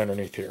place it right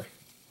underneath here.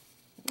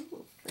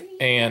 Ooh,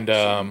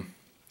 and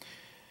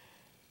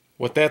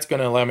what that's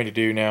going to allow me to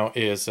do now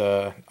is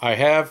I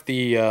have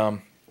the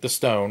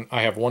stone.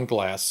 I have 1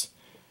 glass,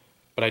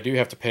 but I do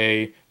have to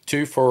pay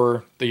 2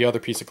 for the other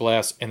piece of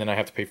glass, and then I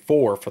have to pay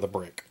 4 for the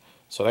brick.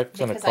 So that's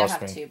going to cost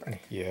me. 2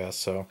 brick. Yeah,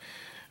 so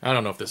I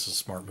don't know if this is a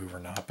smart move or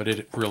not, but I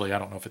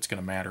don't know if it's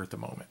going to matter at the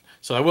moment.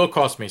 So that will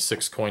cost me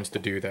 6 coins to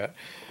do that.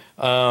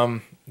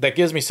 That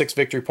gives me 6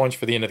 victory points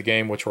for the end of the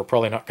game, which we're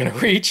probably not going to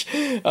reach.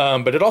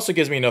 But it also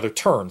gives me another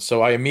turn,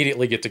 so I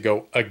immediately get to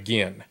go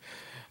again.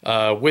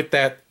 With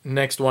that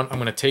next one, I'm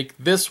going to take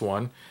this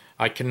one.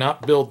 I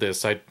cannot build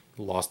this. I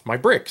lost my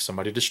brick.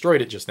 Somebody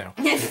destroyed it just now.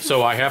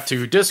 So I have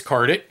to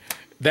discard it.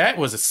 That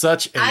was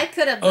such a... I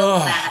could have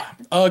built that.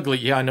 Ugly.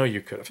 Yeah, I know you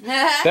could have.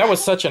 That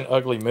was such an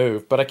ugly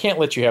move, but I can't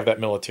let you have that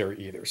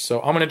military either. So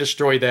I'm going to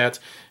destroy that,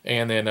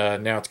 and then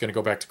now it's going to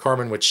go back to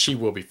Carmen, which she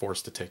will be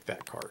forced to take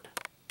that card.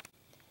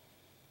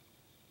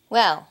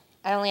 Well,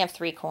 I only have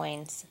 3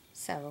 coins,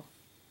 so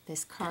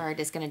this card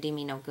is going to do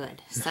me no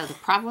good. So the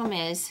problem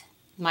is,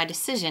 my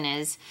decision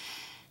is,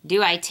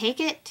 do I take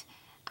it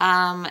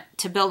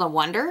to build a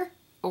wonder,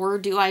 or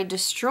do I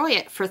destroy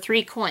it for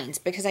 3 coins?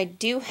 Because I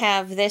do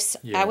have this.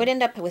 Yeah. I would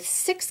end up with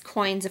 6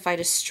 coins if I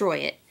destroy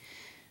it.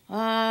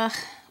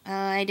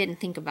 I didn't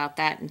think about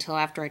that until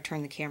after I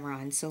turned the camera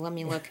on. So let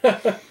me look.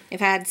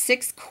 If I had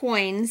 6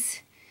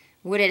 coins,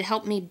 would it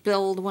help me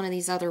build one of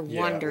these other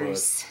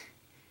wonders?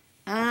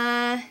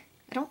 I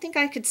don't think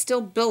I could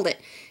still build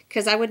it,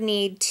 because I would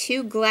need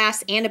 2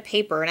 glass and a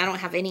paper, and I don't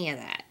have any of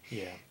that.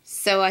 Yeah.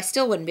 So I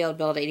still wouldn't be able to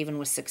build it even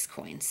with 6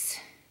 coins.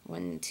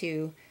 1,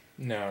 2...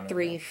 No.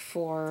 3,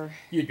 4.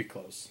 You'd be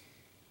close.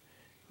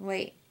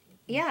 Wait.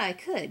 Yeah, I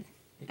could.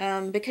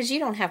 Because you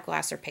don't have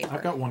glass or paper.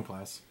 I've got 1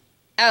 glass.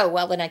 Oh,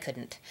 well, then I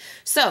couldn't.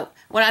 So,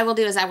 what I will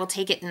do is I will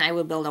take it and I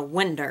will build a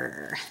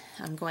wonder.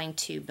 I'm going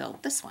to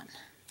build this one.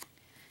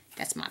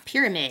 That's my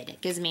pyramid. It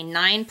gives me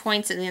 9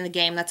 points at the end of the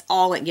game. That's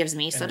all it gives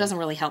me, so it doesn't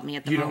really help me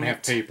at the moment. You don't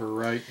have paper,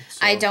 right?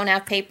 So. I don't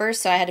have paper,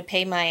 so I had to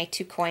pay my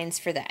 2 coins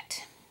for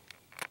that.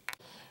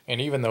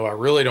 And even though I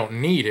really don't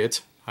need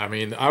it, I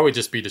mean, I would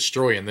just be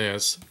destroying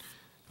this.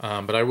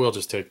 But I will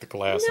just take the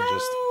glass and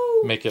just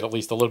make it at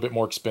least a little bit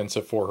more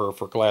expensive for her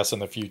for glass in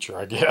the future,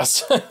 I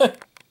guess.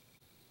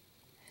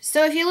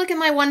 So if you look at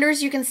my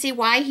wonders, you can see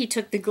why he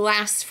took the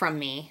glass from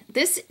me.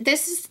 This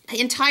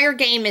entire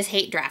game is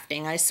hate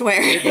drafting, I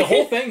swear. The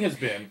whole thing has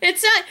been.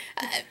 It's not...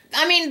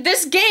 I mean,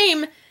 this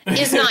game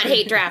is not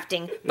hate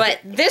drafting, but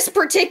this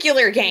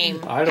particular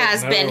game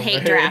has been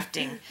hate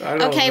drafting.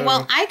 Okay,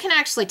 well, I can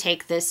actually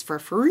take this for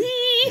free.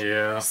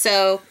 Yeah.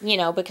 So,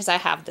 because I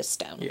have this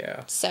stone.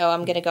 Yeah. So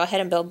I'm going to go ahead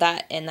and build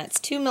that, and that's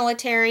 2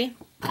 military.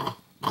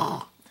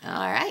 All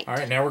right. All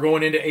right, now we're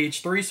going into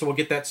age 3, so we'll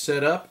get that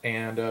set up,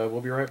 and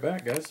we'll be right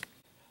back, guys.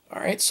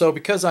 All right, so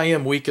because I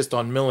am weakest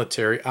on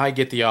military, I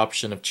get the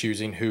option of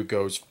choosing who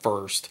goes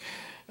first.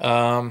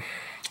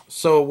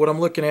 So what I'm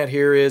looking at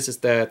here is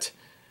that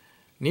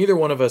neither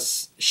one of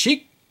us,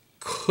 she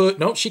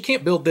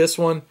can't build this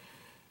one.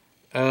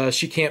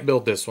 She can't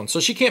build this one. So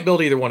she can't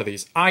build either one of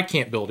these. I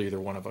can't build either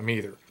one of them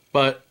either.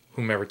 But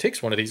whomever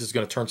takes one of these is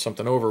going to turn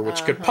something over,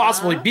 which could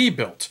possibly be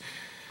built.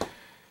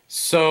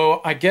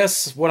 So I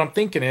guess what I'm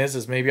thinking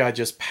is maybe I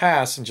just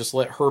pass and just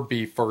let her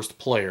be first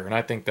player. And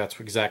I think that's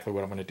exactly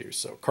what I'm going to do.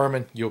 So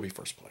Carmen, you'll be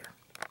first player.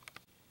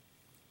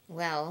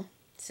 Well,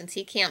 since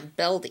he can't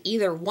build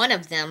either one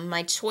of them,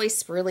 my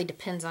choice really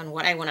depends on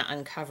what I want to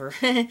uncover.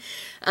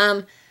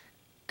 I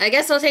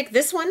guess I'll take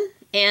this one,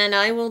 and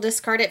I will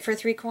discard it for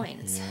 3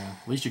 coins. Yeah,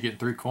 at least you're getting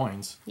 3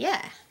 coins.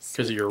 Yeah.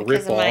 Because of your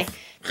rip-off.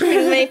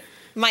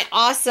 My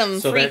awesome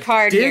free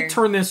card here. So that did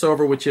turn this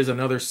over, which is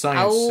another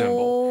science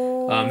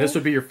symbol. This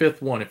would be your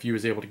 5th one if you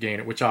was able to gain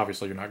it, which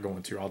obviously you're not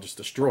going to. I'll just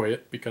destroy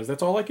it, because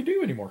that's all I can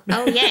do anymore.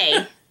 Oh,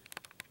 yay.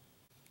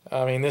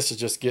 I mean, this is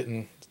just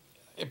getting...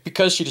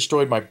 because she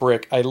destroyed my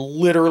brick, I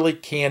literally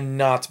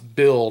cannot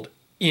build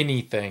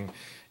anything.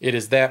 It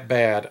is that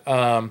bad.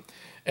 And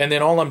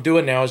then all I'm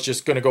doing now is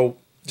just going to go,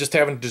 just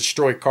having to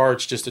destroy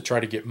cards just to try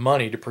to get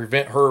money to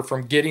prevent her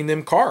from getting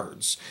them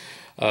cards.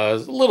 A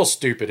little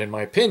stupid in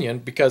my opinion,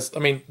 because, I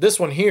mean, this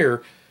one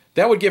here,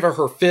 that would give her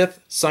her 5th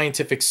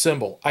scientific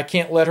symbol. I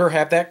can't let her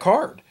have that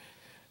card.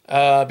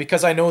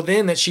 Because I know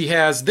then that she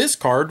has this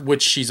card,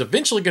 which she's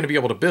eventually going to be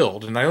able to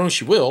build, and I know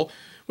she will,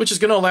 which is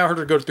going to allow her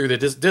to go through the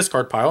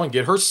discard pile and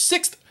get her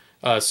 6th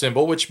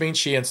symbol, which means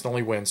she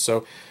instantly wins.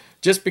 So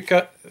just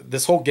because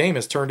this whole game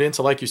has turned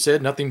into, like you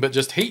said, nothing but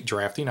just hate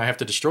drafting, I have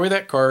to destroy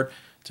that card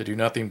to do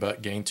nothing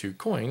but gain 2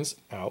 coins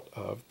out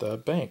of the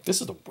bank.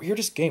 This is the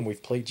weirdest game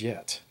we've played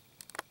yet.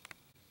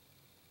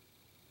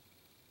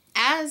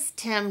 As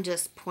Tim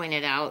just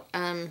pointed out,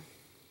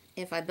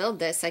 if I build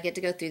this, I get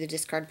to go through the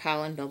discard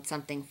pile and build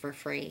something for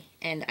free.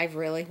 And I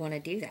really want to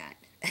do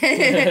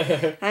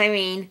that. I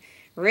mean,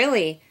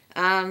 really.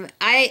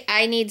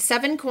 I need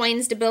 7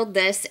 coins to build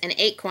this and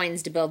 8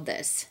 coins to build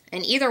this.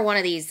 And either one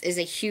of these is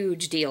a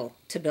huge deal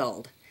to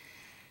build.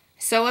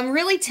 So I'm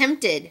really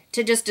tempted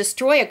to just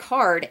destroy a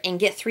card and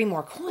get 3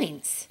 more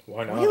coins.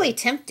 Why not? Really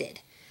tempted.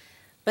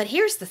 But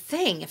here's the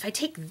thing. If I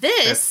take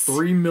this... That's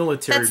 3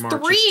 military marches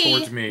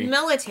towards me. 3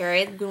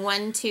 military.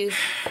 1, 2,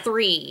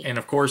 3. And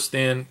of course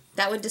then...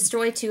 That would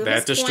destroy 2 of his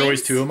coins. That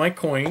destroys 2 of my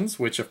coins,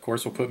 which of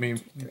course will put me...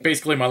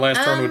 Basically my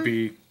last turn would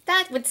be...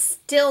 That would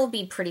still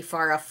be pretty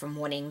far off from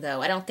winning,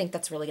 though. I don't think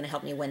that's really going to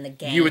help me win the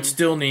game. You would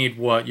still need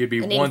what? You'd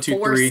be 1, 2,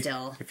 3.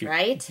 Still,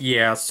 right?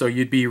 Yeah, so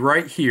you'd be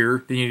right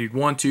here. Then you need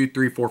 1, 2,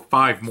 3, 4,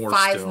 5 more.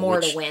 5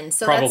 more to win.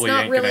 So that's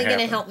not really going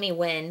to help me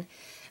win.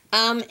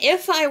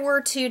 If I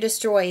were to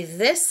destroy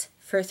this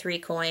for 3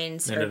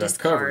 coins or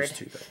discard,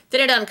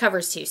 then it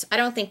uncovers 2. So I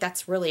don't think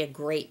that's really a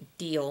great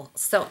deal.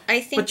 So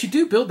I think. But you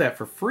do build that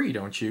for free,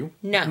 don't you?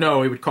 No.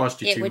 No, it would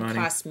cost you money. It would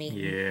cost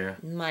me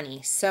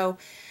money. So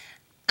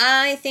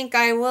I think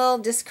I will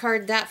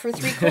discard that for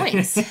 3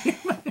 coins.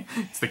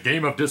 It's the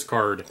game of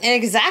discard.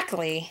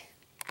 Exactly.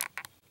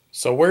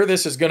 So where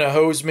this is going to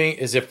hose me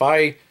is if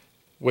I,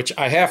 which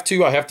I have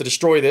to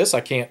destroy this.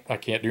 I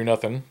can't do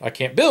nothing. I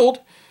can't build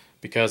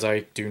because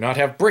I do not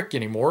have brick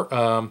anymore.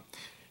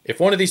 If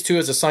one of these 2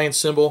 is a science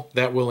symbol,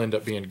 that will end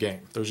up being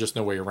game. There's just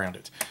no way around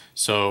it.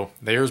 So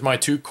there's my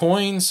 2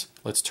 coins.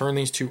 Let's turn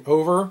these 2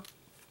 over.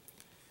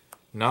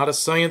 Not a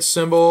science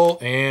symbol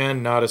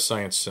and not a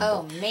science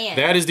symbol. Oh, man.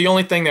 That is the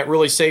only thing that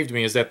really saved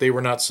me, is that they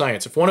were not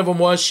science. If one of them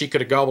was, she could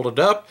have gobbled it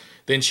up.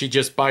 Then she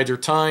just bides her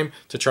time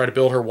to try to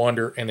build her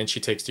wonder, and then she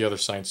takes the other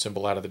science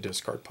symbol out of the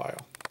discard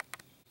pile.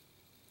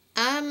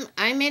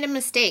 I made a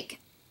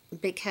mistake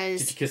because...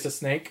 Did you kiss a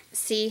snake?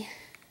 See,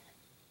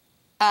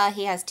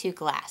 he has 2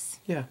 glass.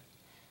 Yeah.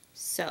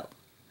 So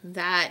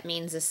that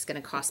means this is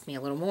going to cost me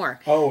a little more.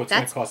 Oh, it's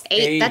going to cost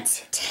 8.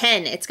 That's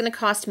 10. It's going to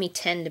cost me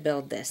 10 to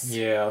build this.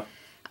 Yeah.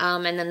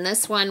 And then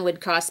this one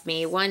would cost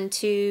me 1,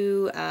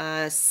 2,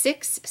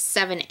 6,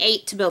 7,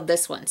 8 to build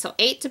this one. So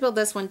 8 to build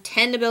this one,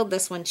 10 to build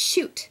this one.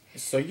 Shoot.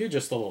 So you're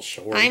just a little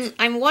short.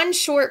 I'm 1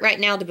 short right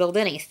now to build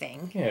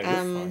anything. Yeah, you're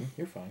fine.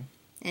 You're fine.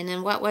 And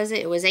then what was it?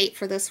 It was 8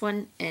 for this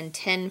one and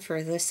 10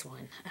 for this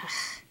one. Ugh.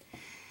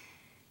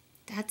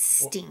 That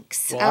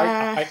stinks.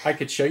 Well, I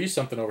could show you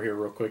something over here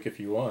real quick if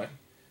you want.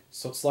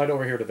 So slide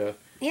over here to the...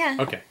 Yeah.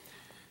 Okay.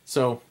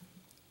 So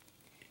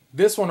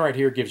this one right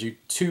here gives you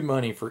 2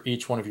 money for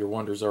each one of your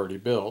wonders already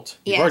built.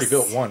 You've already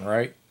built 1,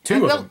 right? 2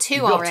 of them. I built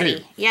 2 already.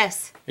 2.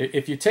 Yes.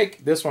 If you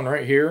take this one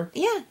right here...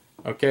 Yeah.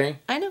 Okay.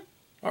 I know.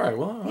 All right.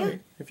 Well, all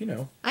right. If you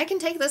know. I can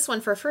take this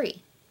one for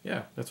free.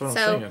 Yeah, that's what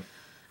I'm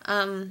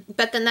saying.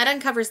 But then that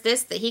uncovers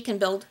this that he can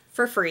build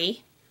for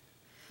free.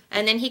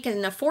 And then he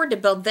can afford to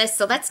build this,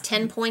 so that's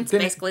 10 points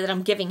basically that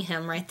I'm giving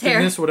him right there.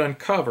 And this would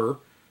uncover.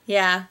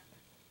 Yeah.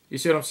 You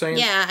see what I'm saying?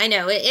 Yeah, I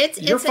know.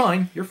 You're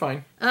fine. You're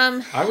fine.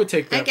 I would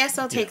take that. I guess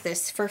I'll take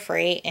this for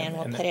free, and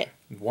we'll put it.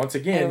 Once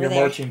again, you're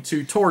marching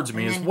 2 towards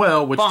me as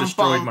well, which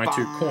destroyed my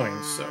 2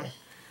 coins. So.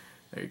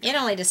 It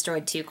only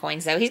destroyed 2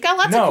 coins, though. He's got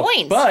lots of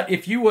coins. But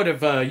if you would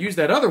have used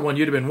that other one,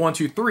 you'd have been 1,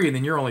 2, 3, and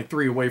then you're only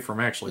 3 away from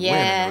actually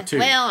winning, though, too.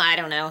 Well, I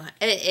don't know.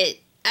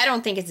 I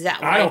don't think it's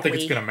that likely. I don't think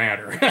it's going to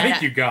matter. I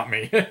think you got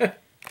me.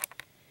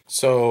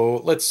 So,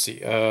 let's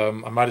see. I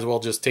might as well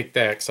just take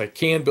that, because I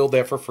can build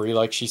that for free,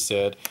 like she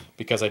said,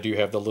 because I do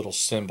have the little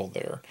symbol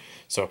there.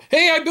 So,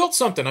 hey, I built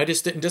something. I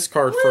just didn't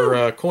discard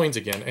for coins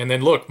again. And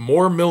then, look,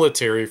 more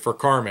military for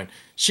Carmen.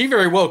 She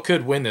very well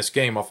could win this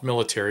game off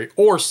military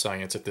or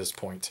science at this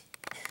point.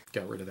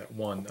 Got rid of that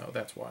 1, though.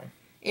 That's why.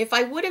 If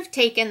I would have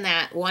taken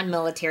that 1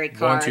 military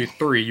card... 1, 2,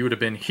 3, you would have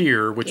been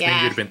here, which means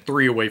you'd have been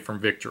 3 away from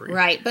victory.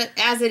 Right, but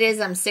as it is,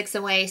 I'm 6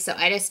 away, so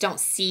I just don't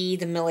see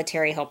the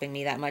military helping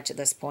me that much at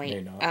this point.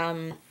 You're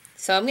not.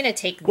 So I'm going to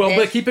take Well,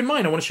 but keep in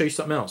mind, I want to show you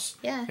something else.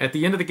 Yeah. At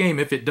the end of the game,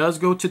 if it does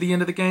go to the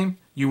end of the game,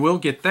 you will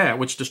get that,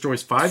 which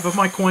destroys 5 of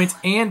my coins,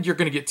 and you're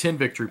going to get 10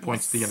 victory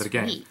points at the end of the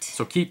game.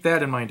 So keep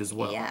that in mind as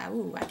well. Yeah,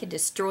 ooh, I could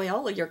destroy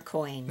all of your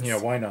coins. Yeah,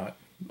 why not?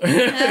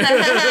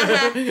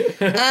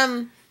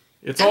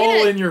 It's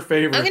all in your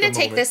favor. I'm going to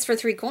take this for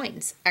 3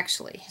 coins,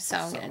 actually. So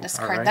I'm going to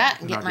discard that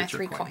and get my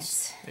 3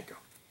 coins. There you go.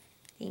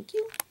 Thank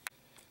you.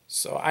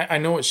 So I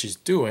know what she's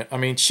doing. I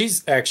mean,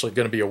 she's actually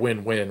going to be a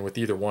win-win with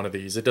either one of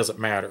these. It doesn't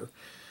matter.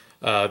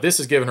 This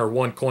is giving her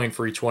 1 coin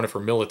for each one of her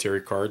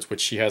military cards,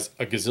 which she has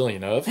a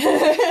gazillion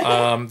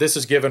of. This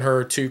is giving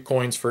her 2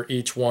 coins for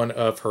each one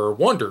of her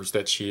wonders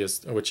that she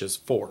is, which is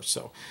 4.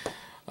 So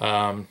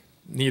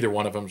neither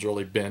one of them's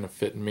really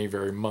benefiting me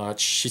very much.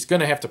 She's going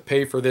to have to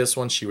pay for this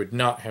one. She would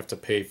not have to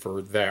pay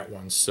for that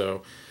one.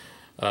 So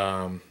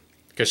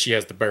because she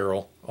has the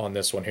barrel on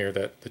this one here,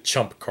 the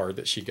chump card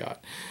that she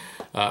got.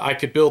 I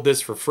could build this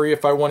for free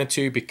if I wanted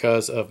to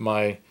because of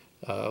my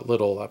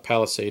little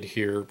palisade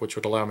here, which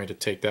would allow me to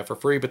take that for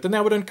free, but then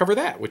that would uncover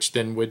that, which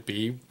then would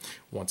be,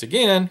 once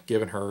again,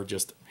 handing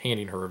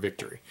her a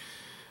victory.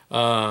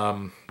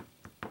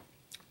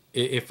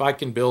 If I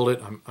can build it,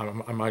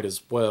 I might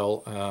as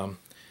well.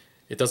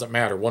 It doesn't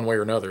matter one way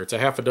or another. It's a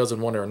half a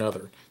dozen one or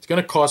another. It's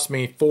going to cost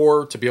me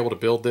 4 to be able to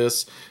build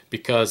this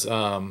because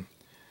I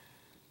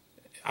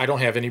don't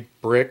have any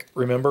brick,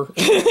 remember?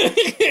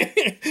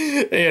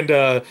 And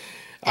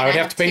I would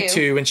have to pay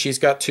 2, and she's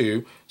got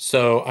 2.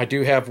 So I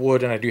do have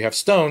wood and I do have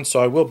stone,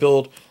 so I will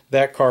build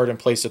that card and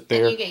place it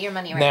there. And you get your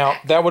money right now,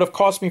 back. that would have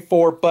cost me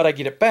 4, but I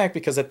get it back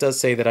because it does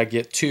say that I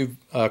get 2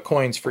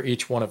 coins for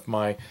each one of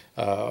my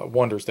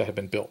wonders that have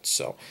been built.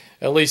 So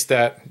at least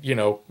that,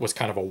 was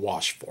kind of a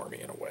wash for me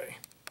in a way.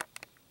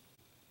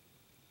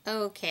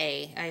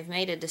 Okay, I've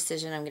made a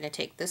decision. I'm going to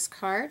take this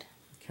card.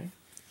 Okay.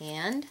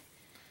 And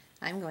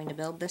I'm going to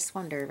build this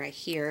wonder right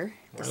here.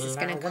 This is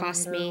going to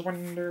cost me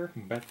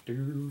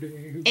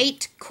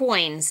 8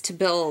 coins to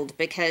build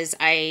because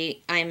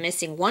I'm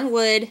missing 1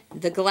 wood,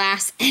 the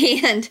glass,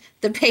 and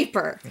the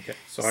paper. Okay,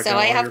 so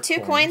I have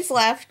 2 coins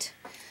left.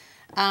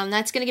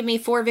 That's going to give me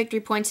 4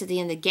 victory points at the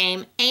end of the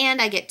game,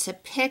 and I get to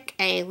pick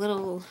a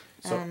little...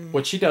 So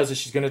what she does is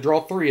she's going to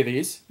draw 3 of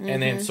these,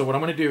 and then so what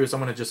I'm going to do is I'm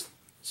going to just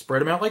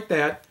spread them out like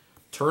that,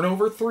 turn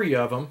over 3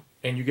 of them,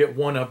 and you get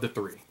 1 of the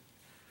 3.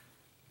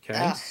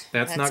 Okay,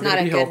 that's not going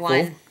to be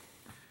helpful.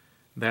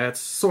 That's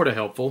sort of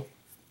helpful,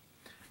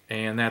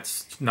 and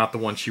that's not the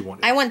one she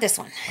wanted. I want this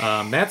one.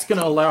 That's going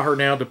to allow her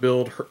now to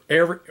build her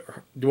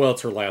well,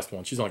 it's her last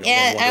one. She's only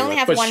got 1 wonder I only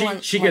left, have but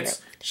one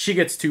she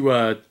gets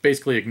to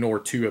basically ignore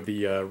 2 of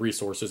the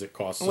resources it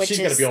costs. So she's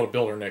going to be able to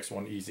build her next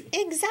one easy.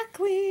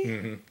 Exactly.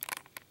 Mm-hmm.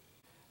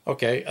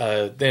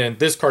 Okay, then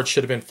this card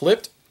should have been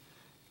flipped.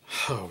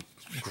 Oh,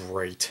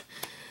 great.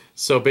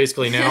 So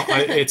basically now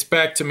it's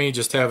back to me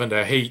just having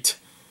to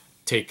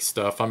take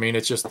stuff. I mean,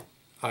 it's just,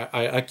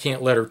 I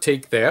can't let her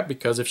take that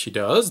because if she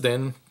does,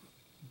 then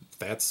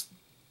that's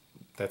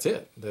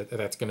it.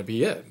 That's going to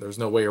be it. There's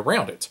no way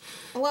around it.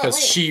 Because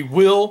she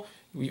will,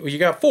 you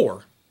got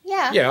 4.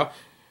 Yeah. Yeah.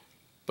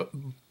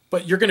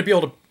 But you're going to be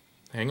able to,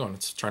 hang on,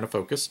 it's trying to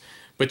focus.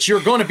 But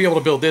you're going to be able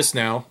to build this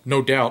now,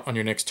 no doubt, on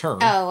your next turn.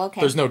 Oh, okay.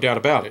 There's no doubt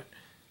about it.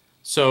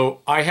 So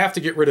I have to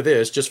get rid of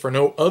this just for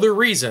no other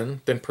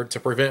reason than to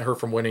prevent her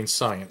from winning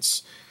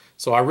science.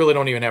 So I really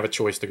don't even have a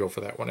choice to go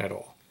for that one at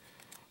all.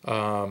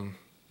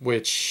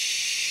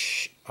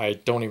 Which I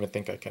don't even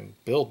think I can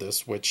build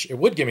this, which it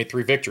would give me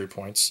 3 victory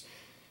points.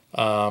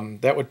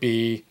 That would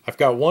be, I've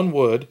got 1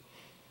 wood.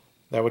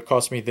 That would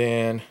cost me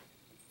then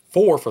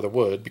 4 for the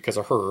wood because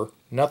of her.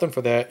 Nothing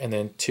for that, and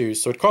then 2.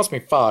 So it cost me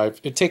 5.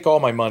 It'd take all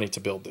my money to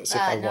build this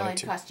if I wanted to. No,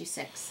 it'd cost you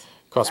 6.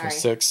 Cost me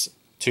 6.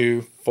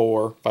 2,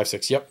 4, 5,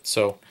 6. Yep.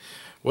 So,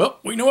 well,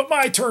 we know what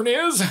my turn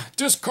is.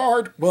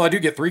 Discard. Well, I do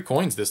get 3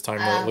 coins this time,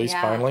 though, at least,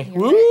 finally.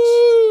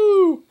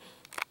 Woo!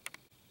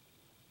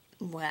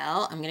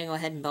 Well, I'm going to go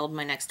ahead and build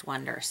my next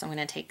wonder. So I'm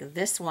going to take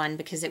this one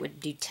because it would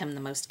do Tim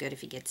the most good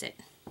if he gets it.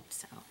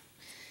 So,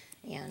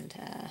 and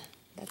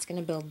that's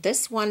going to build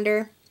this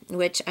wonder,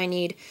 which I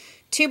need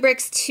 2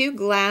 bricks, 2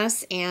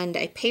 glass, and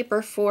a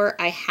paper for.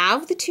 I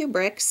have the 2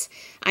 bricks.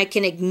 I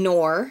can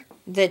ignore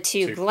the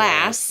 2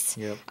 glass.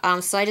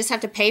 Yep. So I just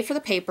have to pay for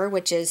the paper,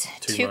 which is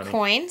 2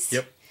 coins.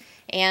 Yep.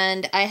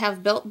 And I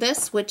have built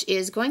this, which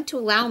is going to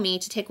allow me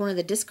to take one of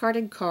the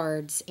discarded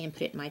cards and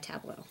put it in my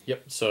tableau.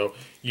 Yep. So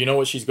you know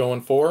what she's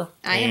going for.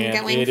 I am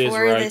going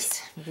for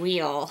this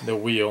wheel. The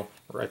wheel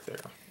right there.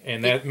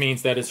 And that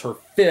means that is her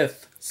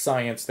 5th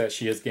science that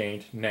she has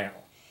gained now.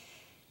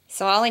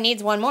 So all he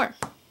needs 1 more.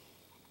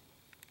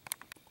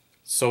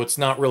 So it's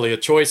not really a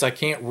choice. I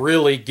can't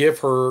really give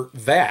her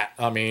that.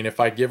 I mean, if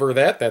I give her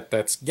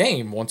that's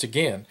game once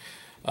again.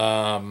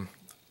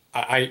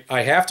 I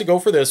have to go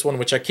for this one,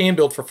 which I can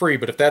build for free.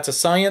 But if that's a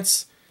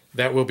science,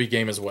 that will be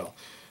game as well.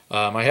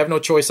 I have no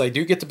choice. I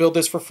do get to build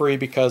this for free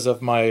because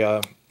of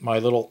my my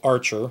little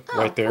archer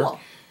right there. Cool.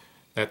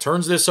 That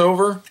turns this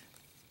over,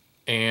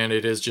 and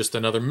it is just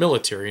another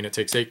military, and it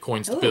takes 8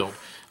 coins to build.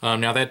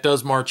 Now that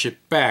does march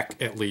it back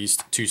at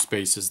least 2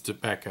 spaces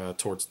back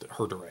towards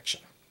her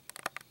direction.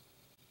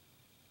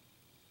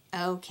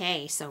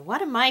 Okay, so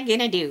what am I going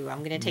to do? I'm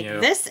going to take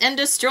this and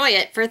destroy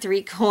it for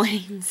 3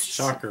 coins.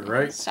 Shocker,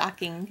 right?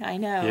 Shocking, I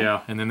know.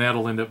 Yeah, and then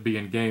that'll end up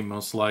being game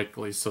most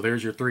likely. So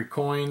there's your 3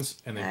 coins,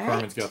 and then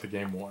Carmen's got the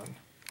game 1.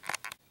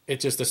 it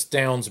just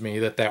astounds me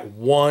that that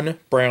one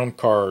brown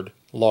card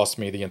lost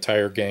me the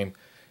entire game.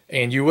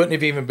 And you wouldn't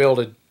have even been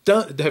able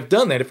to have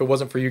done that if it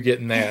wasn't for you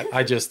getting that.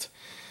 I just...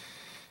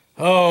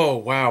 Oh,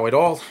 wow. It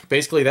all...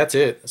 Basically, that's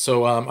it.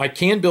 So I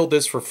can build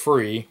this for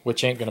free,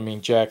 which ain't going to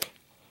mean jack,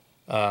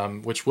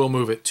 which will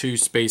move it 2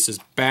 spaces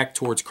back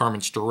towards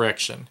Carmen's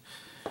direction.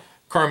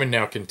 Carmen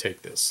now can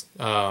take this.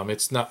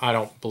 It's not... I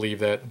don't believe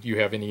that you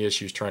have any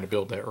issues trying to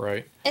build that,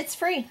 right? It's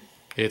free.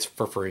 It's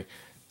for free.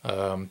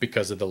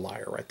 Because of the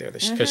lyre right there.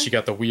 Because she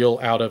got the wheel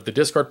out of the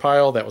discard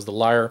pile. That was the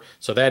lyre.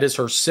 So that is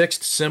her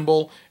 6th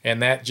symbol,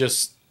 and that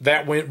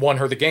won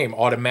her the game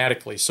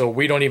automatically. So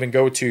we don't even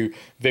go to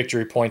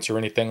victory points or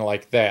anything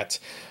like that.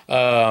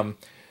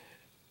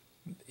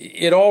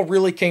 It all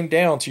really came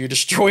down to you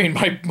destroying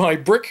my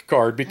brick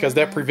card, because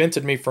that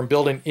prevented me from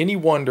building any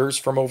wonders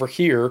from over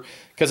here.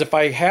 Because if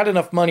I had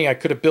enough money, I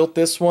could have built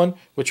this one,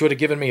 which would have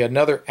given me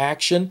another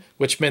action,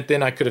 which meant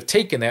then I could have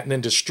taken that and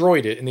then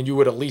destroyed it, and then you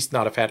would at least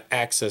not have had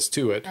access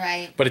to it.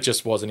 Right. But it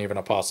just wasn't even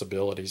a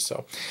possibility.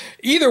 So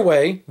either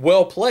way,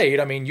 well played.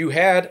 I mean, you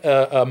had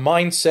a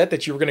mindset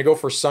that you were going to go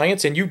for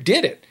science, and you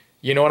did it.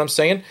 You know what I'm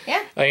saying?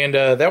 Yeah. And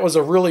that was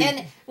a really...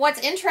 And what's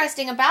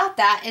interesting about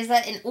that is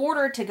that in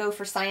order to go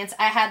for science,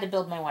 I had to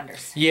build my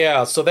wonders.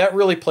 Yeah, so that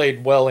really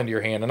played well into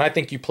your hand, and I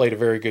think you played a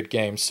very good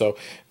game. So,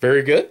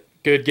 very good.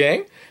 Good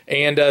game.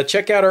 And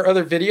check out our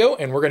other video,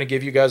 and we're going to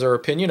give you guys our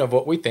opinion of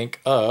what we think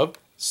of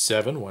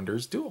 7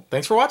 Wonders Duel.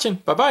 Thanks for watching.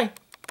 Bye-bye.